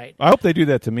 yeah, yes. right. I hope they do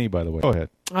that to me, by the way. Go ahead.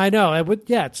 I know. I would.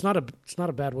 Yeah, it's not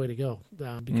a bad way to go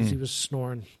because he was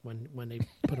snoring when they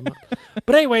put him up.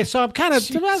 But anyway, so I'm I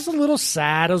was a little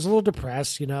sad. I was a little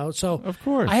depressed, So Of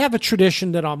course. I have a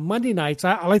tradition that on Monday nights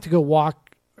I like to go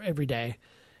walk every day,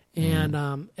 and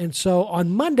so on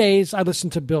Mondays I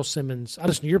listen to Bill Simmons. I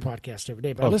listen to your podcast every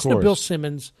day, but I Of listen to course. Bill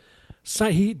Simmons.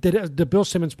 The Bill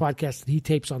Simmons podcast that he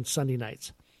tapes on Sunday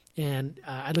nights. And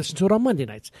I listen to it on Monday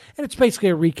nights, and it's basically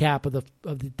a recap of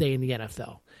the day in the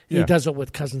NFL. And Yeah. He does it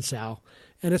with Cousin Sal,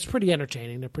 and it's pretty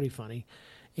entertaining. They're pretty funny,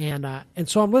 and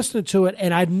so I'm listening to it,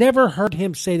 and I'd never heard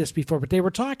him say this before, but they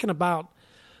were talking about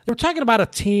a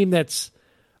team that's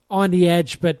on the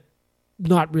edge, but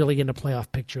not really in the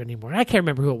playoff picture anymore. And I can't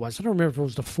remember who it was. I don't remember if it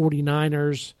was the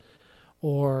 49ers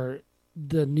or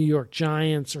the New York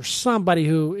Giants or somebody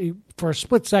who, for a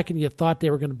split second, you thought they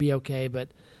were going to be okay, but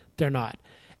they're not.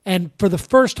 And for the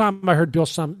first time, I heard Bill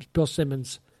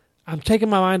Simmons I'm taking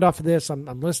my mind off of this. I'm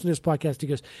listening to this podcast. He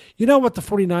goes, you know what, the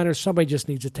 49ers, somebody just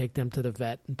needs to take them to the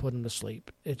vet and put them to sleep.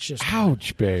 It's just...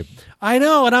 Ouch, babe. I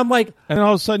know, and I'm like... And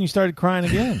all of a sudden you started crying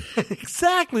again.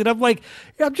 Exactly. And I'm like,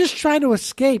 I'm just trying to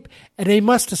escape. And he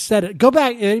must have said it. Go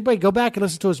back and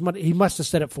listen to his money. He must have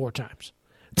said it 4 times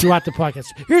throughout the podcast.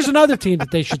 Here's another team that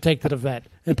they should take to the vet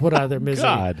and put out of their misery.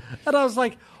 God. And I was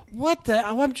like, what the...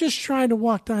 I'm just trying to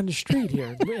walk down the street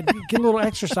here and get a little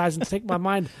exercise and take my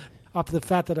mind... off the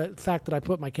fact that I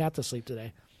put my cat to sleep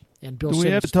today. And Bill Do we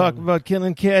Simmons have to talk about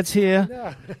killing cats here?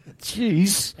 Yeah.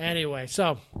 Jeez. Anyway,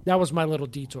 so that was my little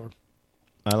detour.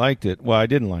 I liked it. Well, I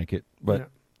didn't like it, but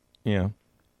yeah.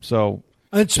 So,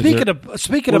 and speaking of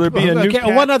will there be a new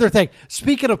cat? one other thing.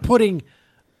 Speaking of putting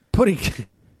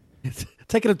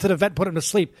taking him to the vet, putting him to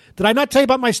sleep. Did I not tell you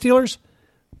about my Steelers?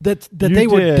 That they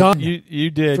were done. You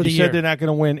did. You said they're not going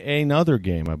to win another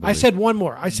game. I believe. I said one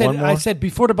more. I said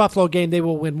before the Buffalo game they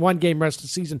will win one game rest of the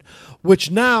season,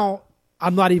 which now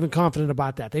I'm not even confident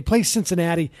about that. They play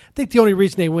Cincinnati. I think the only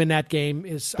reason they win that game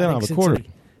is they don't have a quarter.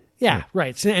 Yeah,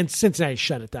 right. And Cincinnati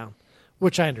shut it down,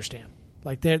 which I understand.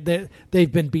 Like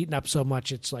they've been beaten up so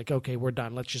much, it's like, okay, we're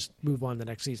done. Let's just move on to the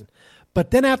next season. But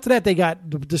then after that, they got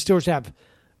the Steelers have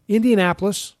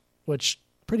Indianapolis, which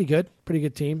pretty good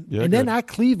team, yeah, and then at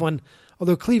Cleveland.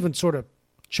 Although Cleveland sort of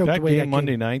choked away that game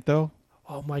Monday night, though.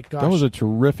 Oh my gosh, that was a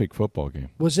terrific football game.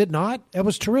 Was it not? It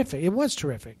was terrific. It was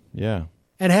terrific. Yeah,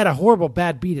 and had a horrible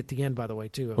bad beat at the end, by the way,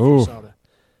 too. If you saw that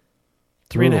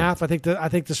 3.5. I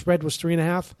think the spread was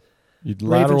 3.5. You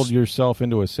lateraled yourself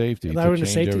into a safety. Lateraled into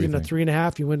safety in the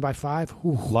 3.5. You win by 5.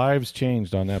 Ooh. Lives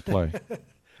changed on that play.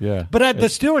 Yeah, but at the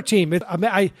Steelers team,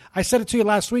 I said it to you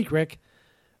last week, Rick.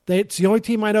 It's the only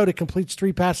team I know that completes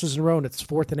 3 passes in a row, and it's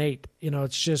 4th and 8. You know,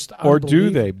 it's just or do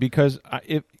they? Because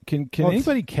can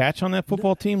anybody catch on that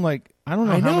football team? Like I don't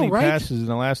know how many passes in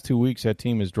the last 2 weeks that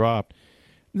team has dropped.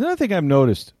 Another thing I've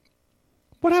noticed: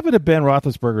 what happened to Ben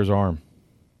Roethlisberger's arm?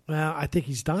 Well, I think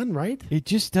he's done, right? It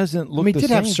just doesn't look. He did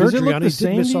have surgery Does it look on the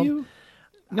same to you?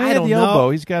 No, he had the elbow.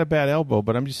 He's got a bad elbow,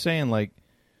 but I'm just saying, like,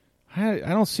 I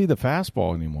don't see the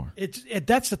fastball anymore.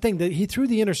 That's the thing that he threw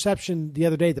the interception the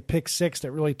other day, the pick 6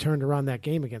 that really turned around that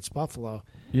game against Buffalo.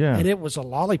 Yeah, and it was a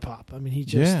lollipop. I mean,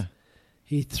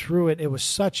 he threw it. It was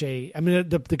such a. I mean,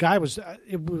 the guy was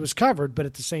it was covered, but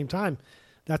at the same time,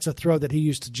 that's a throw that he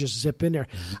used to just zip in there.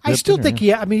 I still think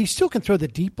he still can throw the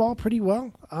deep ball pretty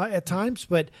well at times,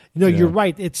 but you're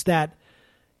right. It's that.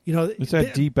 It's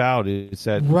that deep out. It's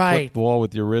that flip ball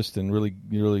with your wrist and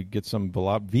really get some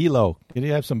velo. He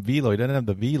didn't have some velo. He doesn't have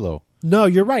the velo. No,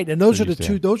 you're right. And those are the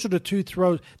two. Those are the 2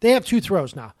 throws. They have 2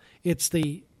 throws now. It's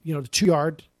the the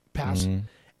 2-yard pass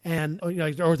and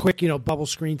or quick bbble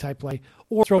screen type play,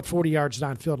 or throw it 40 yards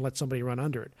downfield and let somebody run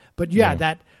under it. But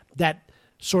that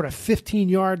sort of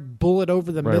 15-yard bullet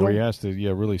over the middle, where he has to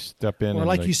really step in, or and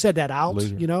like you said, that out,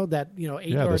 that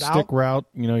 8-yard the stick route.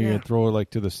 You're going to throw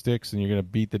it to the sticks, and you're going to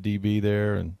beat the DB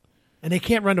there, and they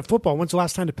can't run the football. When's the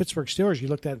last time the Pittsburgh Steelers you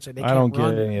looked at and said they can't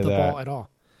run the ball at all?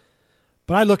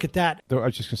 But I look at that. I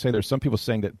was just going to say, there's some people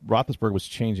saying that Roethlisberger was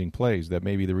changing plays. That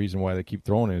maybe the reason why they keep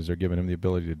throwing it is they're giving him the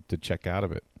ability to check out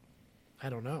of it. I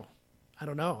don't know.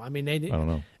 I mean, I don't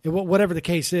know. Whatever the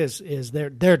case is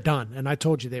they're done, and I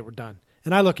told you they were done.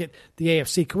 And I look at the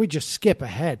AFC. Can we just skip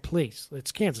ahead, please?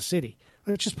 It's Kansas City.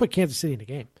 Let's just put Kansas City in the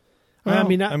game. Well,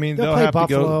 I mean, they'll play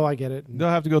Buffalo. I get it. They'll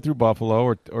have to go through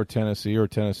Buffalo or Tennessee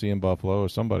and Buffalo or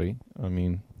somebody. I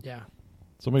mean, yeah.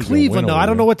 Somebody's Cleveland, though. I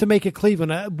don't know what to make of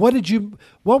Cleveland. What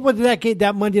was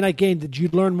that Monday night game? Did you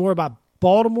learn more about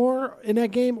Baltimore in that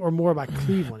game or more about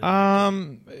Cleveland?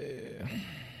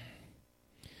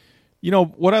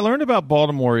 What I learned about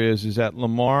Baltimore is that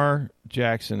Lamar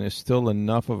Jackson is still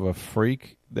enough of a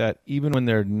freak that even when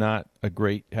they're not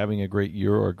having a great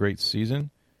year or a great season,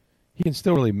 he can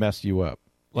still really mess you up.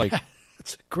 Like,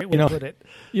 that's a great way to put it.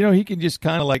 He can just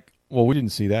kind of we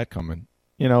didn't see that coming.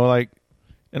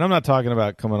 And I'm not talking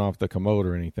about coming off the commode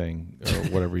or anything or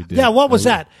whatever he did. Yeah, what was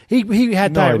that? He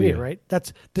had diarrhea, idea. right?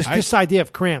 That's this idea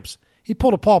of cramps. He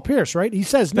pulled a Paul Pierce, right? He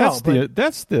says no.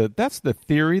 That's the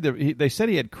theory. They said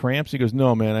he had cramps. He goes,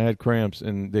 no, man, I had cramps,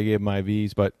 and they gave him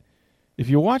IVs. But if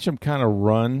you watch him kind of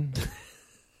run,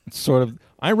 sort of,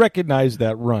 I recognize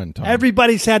that run, Tom.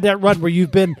 Everybody's had that run where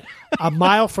you've been a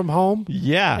mile from home,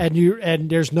 yeah, and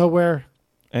there's nowhere,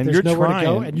 and there's nowhere to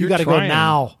go, and you got to go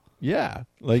now. Yeah,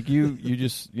 like you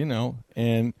just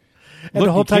and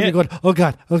the whole time you're going, oh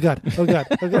God, oh God, oh God,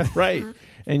 oh God, right?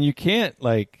 And you can't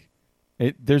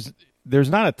There's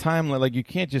not a time like you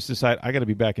can't just decide I got to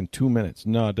be back in 2 minutes.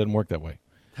 No, it doesn't work that way.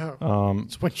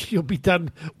 It's when you'll be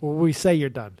done when we say you're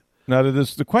done. Now,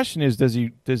 the question is, does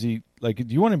he like? Do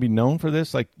you want to be known for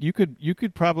this? Like, you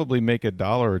could probably make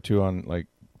 $1 or $2 on, like,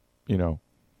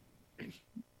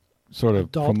 sort of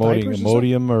Adult promoting diapers or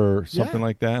Imodium or something Yeah.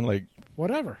 like that. Like,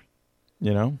 Whatever.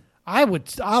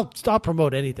 I'll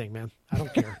promote anything, man. I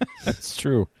don't care. that's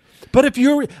true. But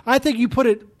I think you put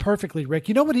it perfectly, Rick.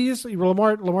 You know what he is?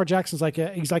 Lamar Jackson's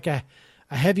he's like a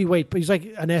heavyweight, but he's like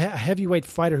a heavyweight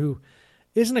fighter who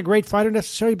isn't a great fighter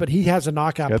necessarily, but he has a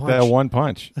knockout Got punch. that one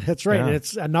punch. That's right. Yeah. And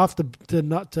it's enough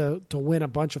to win a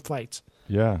bunch of fights.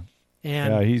 Yeah.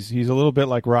 And Yeah, he's a little bit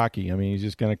like Rocky. I mean, he's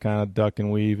just going to kind of duck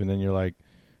and weave, and then you're like,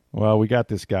 well, we got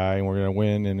this guy, and we're going to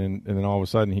win, and then all of a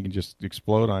sudden he can just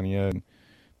explode on you. And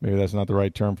maybe that's not the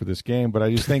right term for this game, but I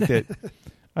just think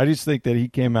that he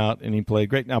came out and he played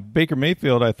great. Now, Baker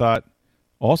Mayfield, I thought,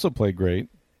 also played great.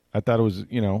 I thought it was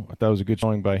a good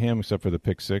showing by him, except for the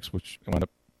pick six, which wound up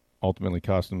ultimately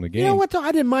costing him the game. you know what, though?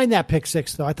 I didn't mind that pick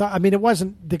six, though. It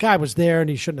wasn't, the guy was there and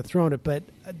he shouldn't have thrown it, but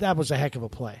that was a heck of a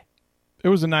play. It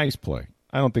was a nice play.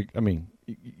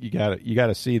 You got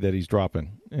to see that he's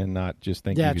dropping and not just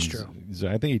think. That's true.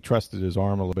 I think he trusted his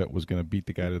arm a little bit, was going to beat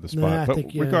the guy to the spot. I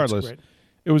think, regardless, that's great.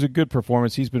 It was a good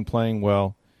performance. He's been playing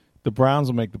well. The Browns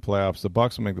will make the playoffs. The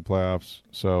Bucs will make the playoffs.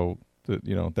 So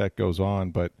that goes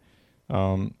on. But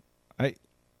I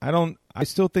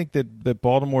still think that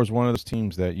Baltimore is one of those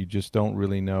teams that you just don't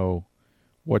really know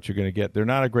what you're going to get. They're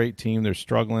not a great team. They're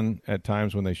struggling at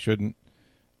times when they shouldn't.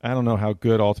 I don't know how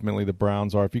good ultimately the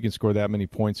Browns are. If you can score that many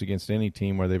points against any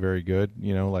team, are they very good?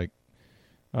 You know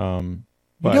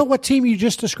what team you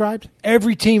just described?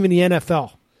 Every team in the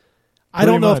NFL. I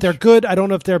don't know much. if they're good. I don't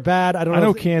know if they're bad. I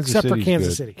know Kansas except City's for Kansas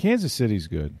good. City. Kansas City's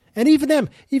good. And even them,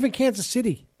 even Kansas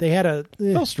City, they had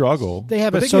They'll struggle. They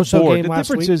have but a they so-so get bored. game The last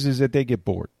difference week. is that they get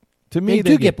bored. To me,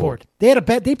 They do get bored. They had a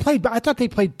bet. They played. I thought they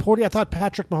played poorly. I thought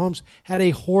Patrick Mahomes had a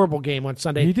horrible game on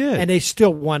Sunday. He did. And they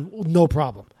still won, no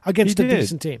problem, against He a did.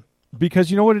 decent team. Because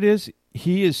you know what it is?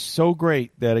 He is so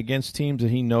great that against teams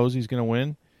that he knows he's going to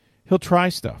win, he'll try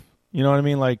stuff. You know what I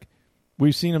mean? Like,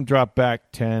 we've seen him drop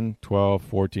back 10, 12,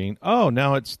 14. Oh,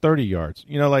 now it's 30 yards.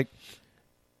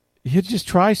 He'll just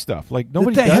try stuff. Like,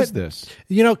 nobody does this.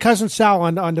 Cousin Sal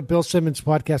on the Bill Simmons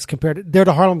podcast compared it. They're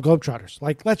the Harlem Globetrotters.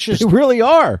 Like, let's just They really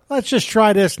are. let's just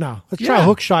try this now. Let's try a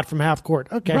hook shot from half court.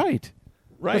 Okay, Right.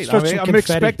 Let's throw some I'm confetti.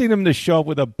 expecting them to show up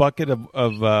with a bucket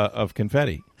of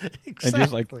confetti and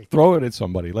just like Exactly. throw it at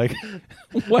somebody. Like,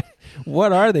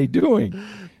 what are they doing?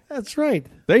 That's right.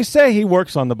 They say he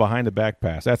works on the behind the back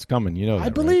pass. That's coming. You know that, I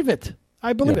believe it.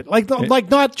 I believe Yeah. it. Like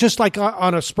not just like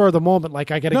on a spur of the moment.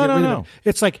 Like I got to get rid of it.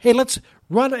 It's like, hey, let's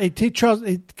run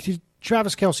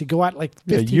Travis Kelce go out like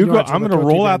 50 you go. yards. I'm going going to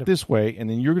to roll out this way, and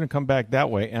then you're going to come back that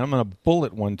way, and I'm going to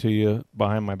bullet one to you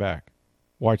behind my back.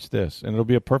 Watch this, and it'll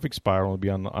be a perfect spiral. It'll be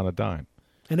on a dime.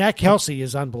 And that Kelce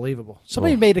is unbelievable.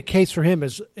 Somebody made a case for him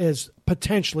as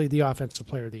potentially the offensive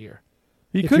player of the year.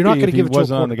 He If could you're not be gonna if he give it to a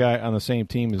wasn't on the quarterback. guy on the same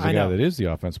team as the I guy know. that is the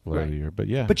offensive player of the Right. year. But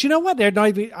yeah, But you know what? They're not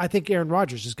even. I think Aaron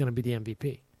Rodgers is going to be the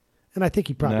MVP, and I think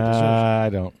he probably deserves it. I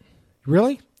don't.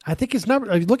 Really? I think his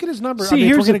number. Look at his number. See, if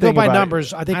here's we're going to the go thing by about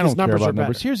numbers, I think I his don't care numbers about are better.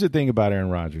 numbers. Here's the thing about Aaron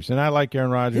Rodgers, and I like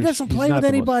Aaron Rodgers. He doesn't He's play not with the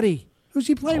most- anybody. Who's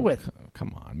he play with?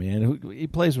 Come on, man. He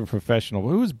plays with professional.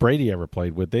 Who has Brady ever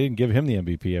played with? They didn't give him the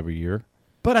MVP every year.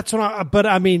 But that's what. But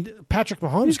I mean, Patrick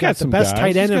Mahomes He's got got the some best guys. tight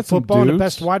He's end in got some football and the dudes.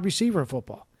 best wide receiver in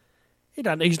football. He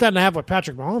doesn't have what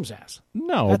Patrick Mahomes has.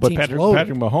 No, That but team's Patrick loaded.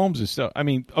 Mahomes is still. I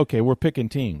mean, okay, we're picking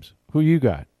teams. Who you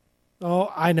got?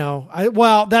 Oh, I know.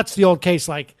 Well, that's the old case.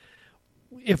 Like,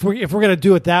 if we're going to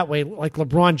do it that way, like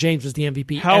LeBron James is the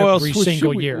MVP every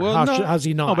single year. Well, How's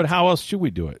he not? No, but how else should we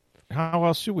do it? How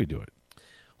else should we do it?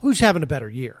 Who's having a better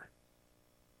year?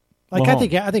 Like I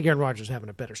Mahomes. think Aaron Rodgers is having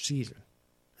a better season,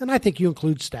 and I think you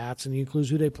include stats and you include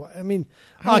who they play. I mean,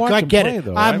 I watch I him get play, it.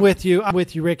 though. I'm with you,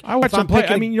 Rick. I watch If I'm him play.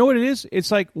 picking- I mean, you know what it is?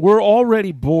 It's like we're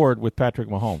already bored with Patrick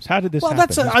Mahomes. How did this well,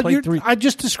 happen? that's He's played three. I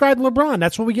just described LeBron.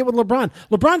 That's what we get with LeBron.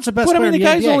 LeBron's the best. But I player mean, the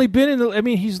in guy's NBA. only been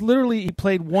in. He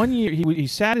played 1 year. He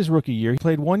sat his rookie year. He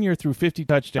played 1 year through 50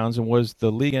 touchdowns and was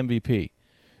the league MVP.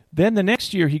 Then the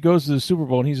next year he goes to the Super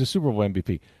Bowl and he's a Super Bowl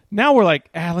MVP. Now we're like,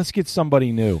 let's get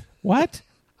somebody new. What?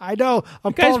 I know.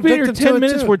 I'm Guys, falling been here victim to 10 it,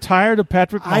 minutes. too. We're tired of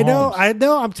Patrick Mahomes. I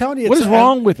know. I'm telling you. What is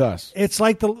wrong with us? It's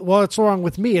like it's wrong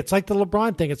with me. It's like the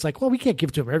LeBron thing. It's like, well, we can't give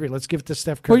it to him every. Let's give it to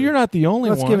Steph Curry. Well, you're not the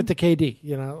only Let's one. give it to KD.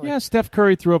 You know. Yeah, Steph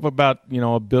Curry threw up about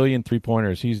 1 billion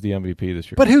 3-pointers. He's the MVP this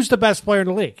year. But who's the best player in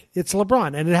the league? It's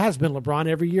LeBron, and it has been LeBron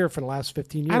every year for the last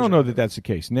 15 years. I don't know that that's the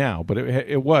case now, but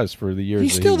it was for the years.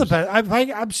 He's that still he the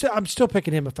was- best. I'm still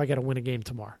picking him if I got to win a game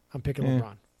tomorrow. I'm picking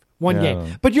LeBron. One Yeah, I game. don't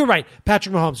know. But you're right.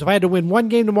 Patrick Mahomes. If I had to win one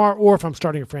game tomorrow or if I'm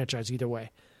starting a franchise, either way.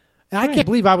 And I can't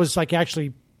believe I was like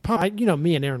actually pumped.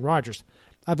 Me and Aaron Rodgers.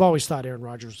 I've always thought Aaron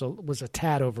Rodgers was a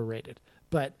tad overrated,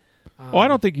 but. I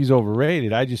don't think he's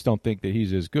overrated. I just don't think that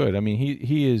he's as good. I mean,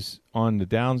 he is on the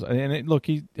downs. And look,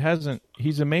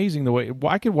 he's amazing the way.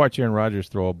 I could watch Aaron Rodgers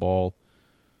throw a ball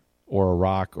or a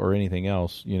rock or anything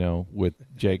else, with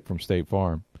Jake from State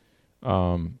Farm.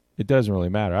 It doesn't really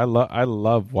matter. I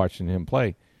love watching him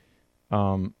play.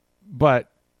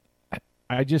 But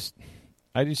I just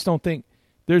don't think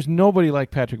there's nobody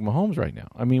like Patrick Mahomes right now.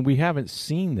 I mean, we haven't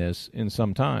seen this in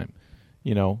some time.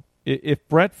 If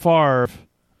Brett Favre,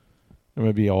 I'm going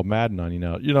to be all Madden on you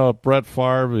now. Brett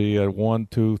Favre, he had 1,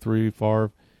 2, 3,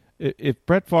 Favre. If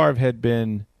Brett Favre had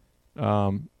been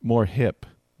more hip,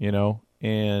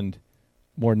 and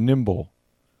more nimble,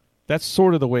 that's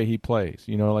sort of the way he plays.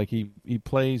 Like he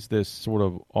plays this sort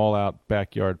of all-out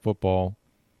backyard football.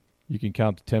 You can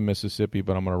count to 10 Mississippi,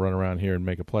 but I'm going to run around here and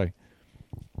make a play.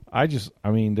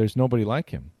 There's nobody like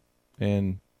him.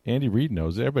 And Andy Reid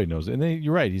knows it. Everybody knows it. And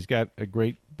you're right. He's got a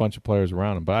great bunch of players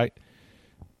around him. But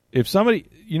if somebody,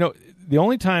 the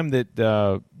only time that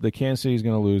the Kansas City is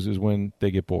going to lose is when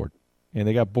they get bored. And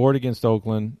they got bored against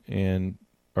Oakland, listen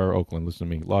to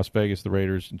me, Las Vegas, the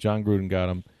Raiders. John Gruden got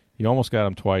them. He almost got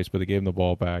them twice, but they gave him the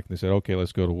ball back. And they said, okay,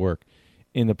 let's go to work.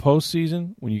 In the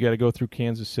postseason, when you got to go through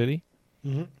Kansas City,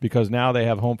 because now they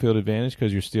have home field advantage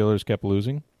because your Steelers kept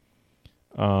losing,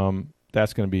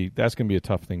 that's going to be a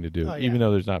tough thing to do, even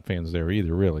though there's not fans there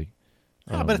either, really.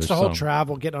 But it's the whole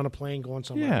travel, getting on a plane, going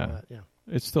somewhere like that. Yeah.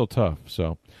 It's still tough.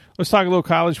 So let's talk a little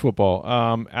college football.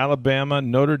 Alabama,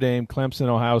 Notre Dame, Clemson,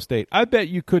 Ohio State. I bet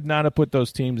you could not have put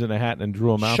those teams in a hat and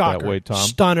drew them out that way, Tom.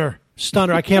 Stunner.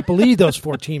 I can't believe those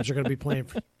 4 teams are going to be playing.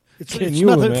 It's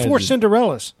nothing. 4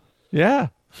 Cinderellas. Yeah,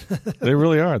 they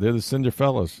really are. They're the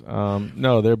Cinderfellas.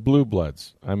 No, they're blue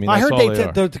bloods. I heard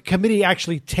the committee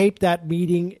actually taped that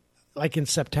meeting like in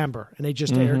September, and they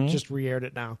just re-aired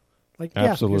it now.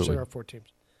 Absolutely. Here's our 4 teams.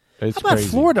 It's How about crazy.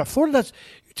 Florida?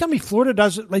 You tell me Florida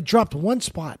doesn't. They dropped 1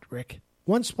 spot, Rick.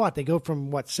 1 spot. They go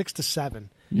from 6 to 7.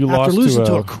 You after lost losing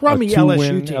to a crummy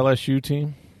LSU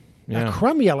team. Yeah. A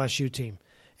crummy LSU team,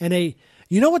 and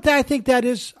you know what I think that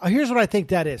is. Here's what I think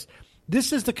that is.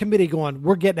 This is the committee going,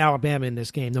 we're getting Alabama in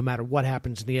this game no matter what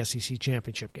happens in the SEC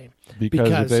championship game.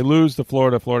 Because if they lose to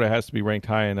Florida has to be ranked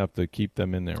high enough to keep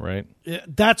them in there, right?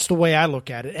 That's the way I look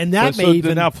at it. And that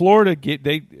now Florida,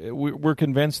 we're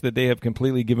convinced that they have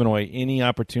completely given away any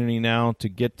opportunity now to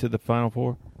get to the Final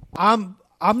Four? I'm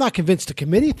not convinced the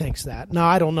committee thinks that. No,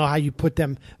 I don't know how you put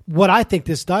them. What I think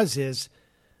this does is,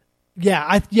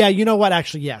 you know what?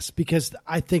 Actually, yes, because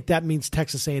I think that means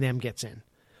Texas A&M gets in.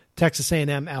 Texas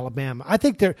A&M, Alabama. I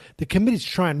think the committee's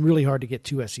trying really hard to get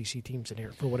 2 SEC teams in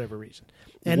here for whatever reason.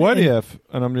 And if,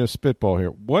 and I'm going to spitball here,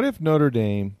 what if Notre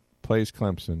Dame plays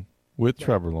Clemson with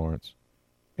Trevor Lawrence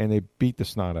and they beat the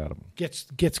snot out of them?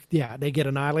 They get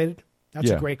annihilated? That's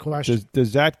a great question.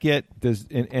 Does that get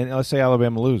and let's say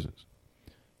Alabama loses.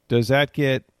 Does that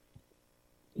get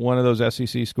one of those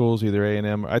SEC schools, either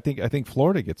A&M? I think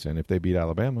Florida gets in if they beat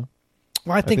Alabama.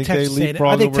 Well, I think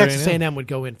Texas A&M would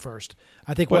go in first.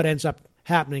 I think what ends up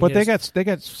happening but they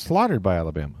got slaughtered by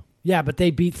Alabama. Yeah, but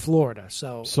they beat Florida.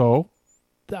 So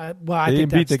they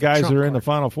didn't beat the guys that are in the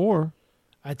Final Four.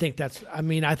 I think that's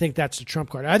the trump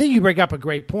card. I think you bring up a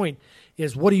great point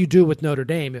is what do you do with Notre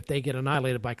Dame if they get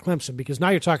annihilated by Clemson? Because now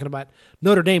you're talking about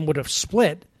Notre Dame would have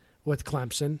split with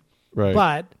Clemson, right?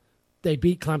 But they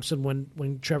beat Clemson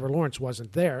when Trevor Lawrence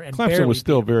wasn't there. And Clemson was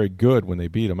still very good when they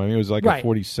beat them. I mean, it was like a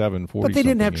 47-40. But they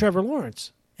didn't have Trevor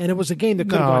Lawrence, and it was a game that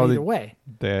could have gone either way.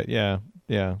 Yeah.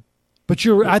 But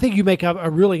I think you make a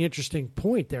really interesting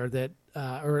point there that,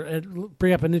 or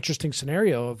bring up an interesting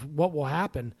scenario of what will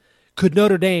happen. Could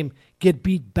Notre Dame get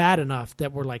beat bad enough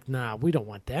that we're like, nah, we don't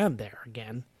want them there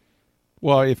again?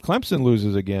 Well, if Clemson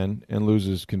loses again and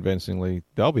loses convincingly,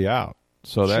 they'll be out.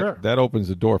 So that opens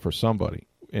the door for somebody.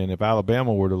 And if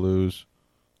Alabama were to lose,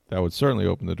 that would certainly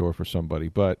open the door for somebody.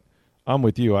 But I'm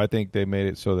with you. I think they made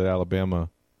it so that Alabama,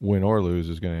 win or lose,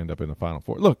 is going to end up in the Final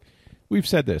Four. Look, we've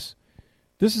said this.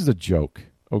 This is a joke,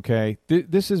 okay?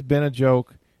 This has been a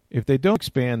joke. If they don't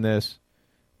expand this,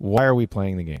 why are we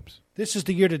playing the games? This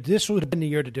would have been the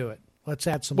year to do it. Let's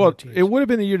add some more teams. It would have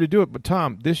been the year to do it. But,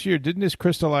 Tom, this year, didn't this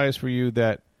crystallize for you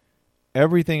that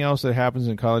everything else that happens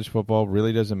in college football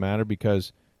really doesn't matter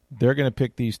because they're going to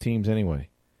pick these teams anyway?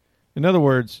 In other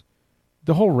words,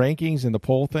 the whole rankings and the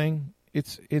poll thing,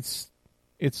 it's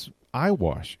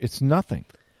eyewash. It's nothing.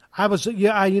 I was,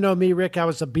 me, Rick, I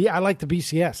like the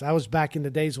BCS. I was back in the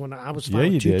days when I was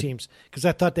fine with 2 teams because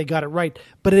I thought they got it right.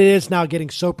 But it is now getting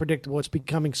so predictable. It's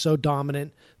becoming so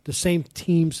dominant. The same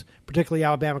teams, particularly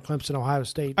Alabama, Clemson, Ohio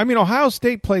State. I mean, Ohio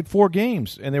State played 4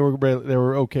 games, and they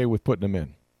were okay with putting them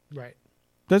in. Right.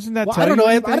 Doesn't that Well, tell I don't you know.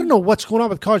 anything? I don't know what's going on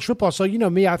with college football. So, you know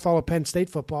me, I follow Penn State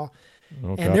football. Oh,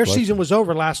 And God their bless season you. was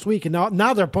over last week, and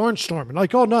now they're barnstorming.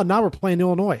 Like, oh, no, now we're playing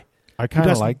Illinois. I kind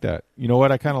of best- like that. You know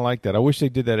what? I kind of like that. I wish they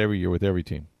did that every year with every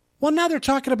team. Well, now they're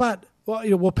talking about,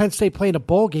 will Penn State playing a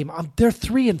bowl game? They're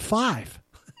 3-5.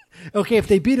 Okay, if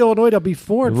they beat Illinois, they'll be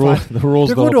 4-5. The rules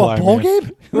They're don't going apply, to a bowl man.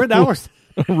 game? We're now.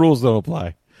 Rules don't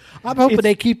apply. I'm hoping It's-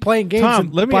 they keep playing games, Tom,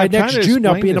 and let me by I'm next trying to June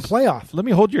they'll explain be in a this. playoff. Let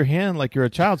me hold your hand like you're a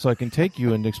child so I can take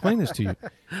you and explain this to you.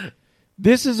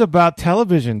 This is about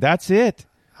television. That's it.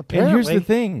 Apparently. And here's the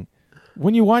thing.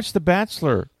 When you watch The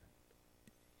Bachelor,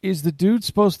 is the dude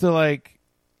supposed to, like,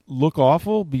 look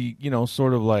awful, be,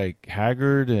 sort of like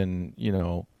haggard and,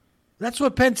 That's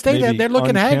what Penn State maybe they're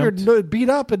looking haggard, unkempt? beat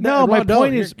up. And No, my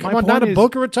point here, is- come my on down point to is-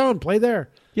 Boca Raton, play there.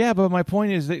 Yeah, but my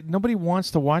point is that nobody wants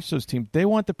to watch those teams. They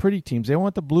want the pretty teams. They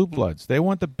want the blue bloods. They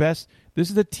want the best. This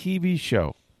is a TV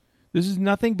show. This is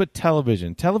nothing but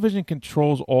television. Television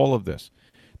controls all of this.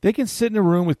 They can sit in a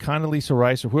room with Condoleezza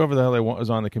Rice or whoever the hell they want was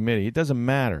on the committee. It doesn't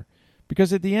matter.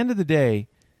 Because at the end of the day,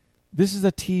 this is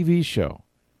a TV show.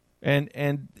 And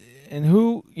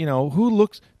who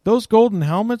looks those golden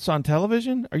helmets on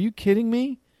television? Are you kidding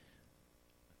me?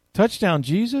 Touchdown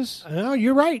Jesus? No,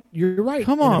 you're right. You're right.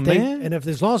 Come And on, if they- man. And if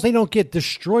as long as they don't get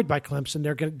destroyed by Clemson,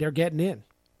 they're getting in.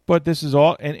 But this is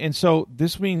all, and so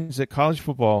this means that college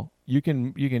football, you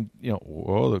can,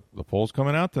 the poll's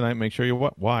coming out tonight. Make sure you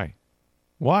what? Why?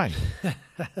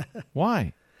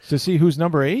 Why? To see who's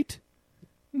number 8?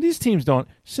 These teams don't.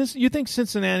 Since you think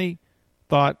Cincinnati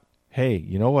thought, hey,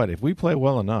 you know what? If we play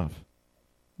well enough,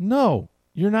 no,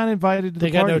 you're not invited to They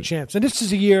the got party. no chance. And this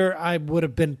is a year I would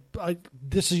have been.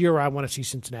 This is a year I want to see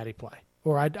Cincinnati play,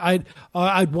 or I'd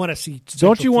want to see. Don't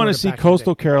Central you want to Florida see back in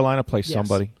Coastal the day. Carolina play Yes.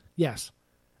 somebody? Yes.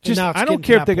 And Just, now it's I don't getting to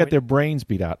care if that they got point. their brains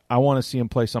beat out. I want to see them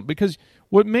play something. Because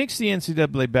what makes the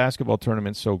NCAA basketball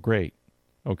tournament so great,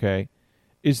 okay,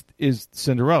 is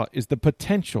Cinderella, is the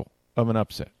potential of an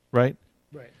upset, right?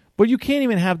 Right. But you can't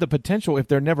even have the potential if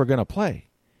they're never going to play.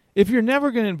 If you're never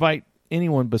going to invite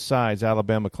anyone besides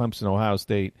Alabama, Clemson, Ohio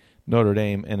State, Notre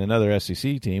Dame, and another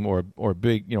SEC team or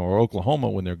big, or Oklahoma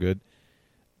when they're good,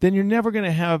 then you're never going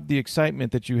to have the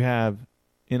excitement that you have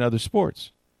in other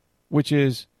sports, which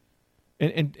is,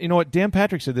 and you know what, Dan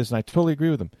Patrick said this, and I totally agree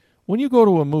with him. When you go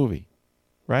to a movie,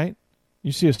 right,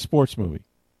 you see a sports movie,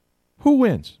 who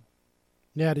wins?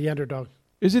 Yeah, the underdog.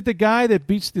 Is it the guy that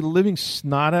beats the living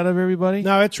snot out of everybody?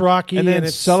 No, it's Rocky, and then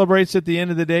it's celebrates at the end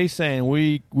of the day saying,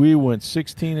 we went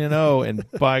 16-0, and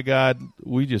by God,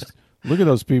 we just look at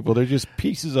those people. They're just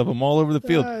pieces of them all over the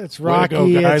field. It's Way to Rocky.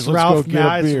 go, guys. It's Let's Ralph. go get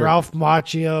a It's beer. Ralph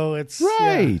Macchio. It's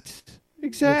Right. yeah.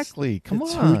 Exactly. Come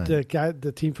It's on.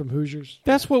 the team from Hoosiers.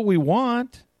 That's what we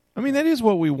want. I mean, that is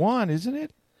what we want, isn't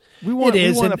it? We want, It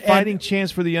is, we want and- a fighting and- chance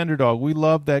for the underdog. We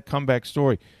love that comeback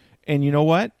story. And you know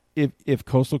what? If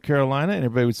Coastal Carolina, and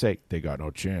everybody would say, they got no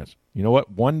chance. You know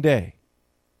what? One day,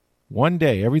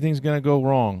 everything's going to go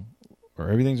wrong, or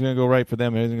everything's going to go right for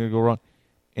them, everything's going to go wrong,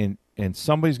 and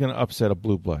somebody's going to upset a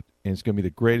blue blood, and it's going to be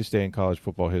the greatest day in college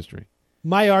football history.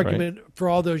 My argument for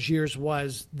all those years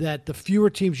was that the fewer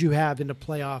teams you have in the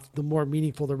playoff, the more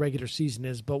meaningful the regular season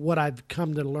is. But what I've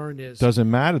come to learn is Doesn't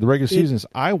matter. The regular season is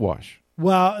eyewash.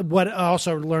 well, what I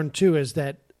also learned too is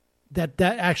that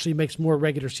actually makes more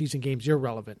regular season games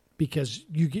irrelevant because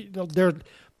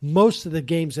most of the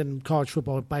games in college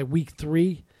football by week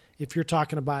 3, if you're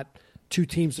talking about two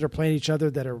teams that are playing each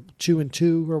other that are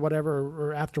 2-2 or whatever,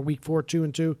 or after week 4,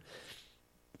 2-2,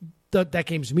 that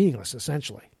game's meaningless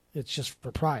essentially. It's just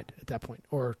for pride at that point,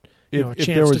 or a If chance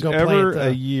there was to go ever play at a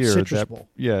the year Citrus that, Bowl.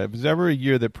 yeah, if there's ever a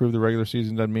year that proved the regular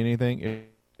season doesn't mean anything,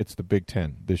 it's the Big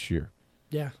Ten this year.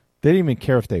 Yeah, They didn't even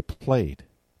care if they played.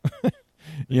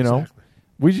 You know,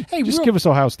 Exactly. Hey, just real- give us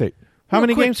Ohio State. How real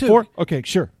many quick, games? too. 4? Okay,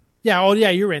 sure. yeah. Oh, yeah.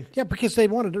 You're in. Yeah, because they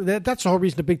wanted to, that's the whole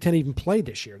reason the Big Ten even played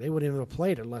this year. They wouldn't even have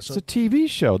played unless. It's a TV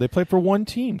show. They play for one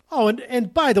team. Oh,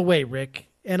 and by the way, Rick,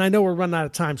 and I know we're running out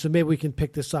of time, so maybe we can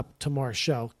pick this up tomorrow's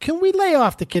show. Can we lay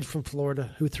off the kid from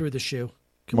Florida who threw the shoe?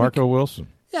 Marco Wilson.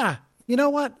 Yeah. You know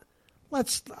what? How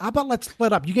about let's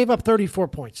split up? You gave up 34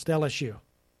 points to LSU.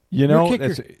 You know,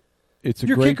 kicker- it's a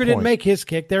Your great kicker point. didn't make his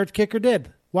kick. Their kicker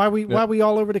did. Why are we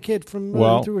all over the kid from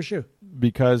who threw a shoe?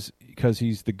 Because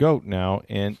he's the GOAT now,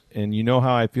 and you know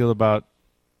how I feel about,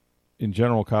 in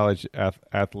general, college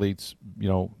athletes,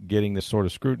 getting this sort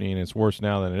of scrutiny, and it's worse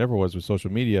now than it ever was with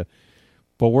social media.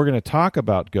 But we're going to talk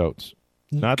about GOATs.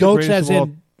 Not GOATs the greatest as of all,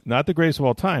 in- not the greatest of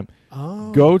all time.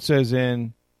 Oh. GOATs as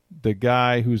in the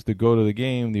guy who's the GOAT of the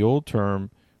game, the old term,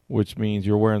 which means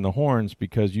you're wearing the horns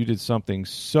because you did something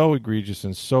so egregious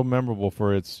and so memorable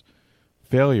for its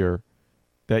failure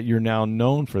that you're now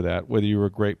known for that, whether you were a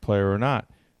great player or not.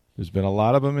 There's been a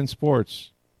lot of them in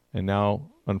sports, and now,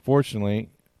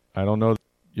 unfortunately, I don't know that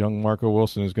young Marco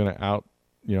Wilson is going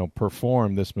to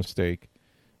perform this mistake.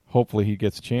 Hopefully he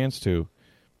gets a chance to,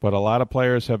 but a lot of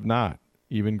players have not,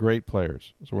 even great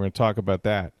players. So we're going to talk about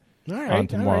that on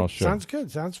tomorrow's show. Sounds good.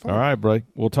 Sounds fun. All right, buddy.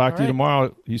 We'll talk to you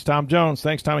tomorrow. He's Tom Jones.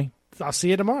 Thanks, Tommy. I'll see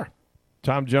you tomorrow.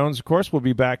 Tom Jones, of course, will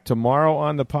be back tomorrow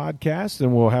on the podcast,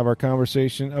 and we'll have our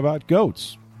conversation about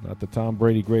GOATs. Not the Tom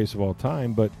Brady greatest of all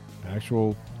time, but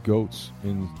actual GOATs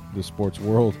in the sports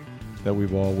world that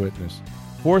we've all witnessed.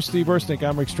 For Steve Ersnick,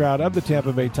 I'm Rick Stroud of the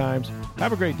Tampa Bay Times.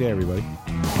 Have a great day, everybody.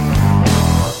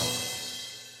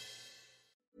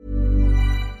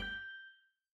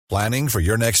 Planning for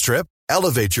your next trip?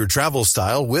 Elevate your travel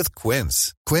style with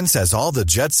Quince. Quince has all the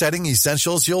jet-setting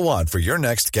essentials you'll want for your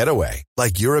next getaway,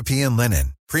 like European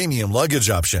linen, premium luggage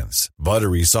options,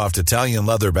 buttery soft Italian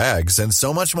leather bags, and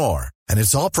so much more. And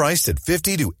it's all priced at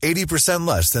 50 to 80%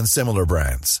 less than similar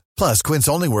brands. Plus, Quince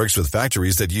only works with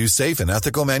factories that use safe and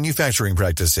ethical manufacturing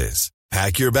practices.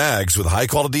 Pack your bags with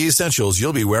high-quality essentials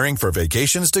you'll be wearing for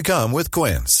vacations to come with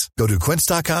Quince. Go to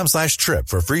quince.com/trip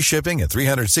for free shipping and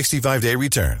 365-day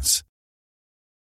returns.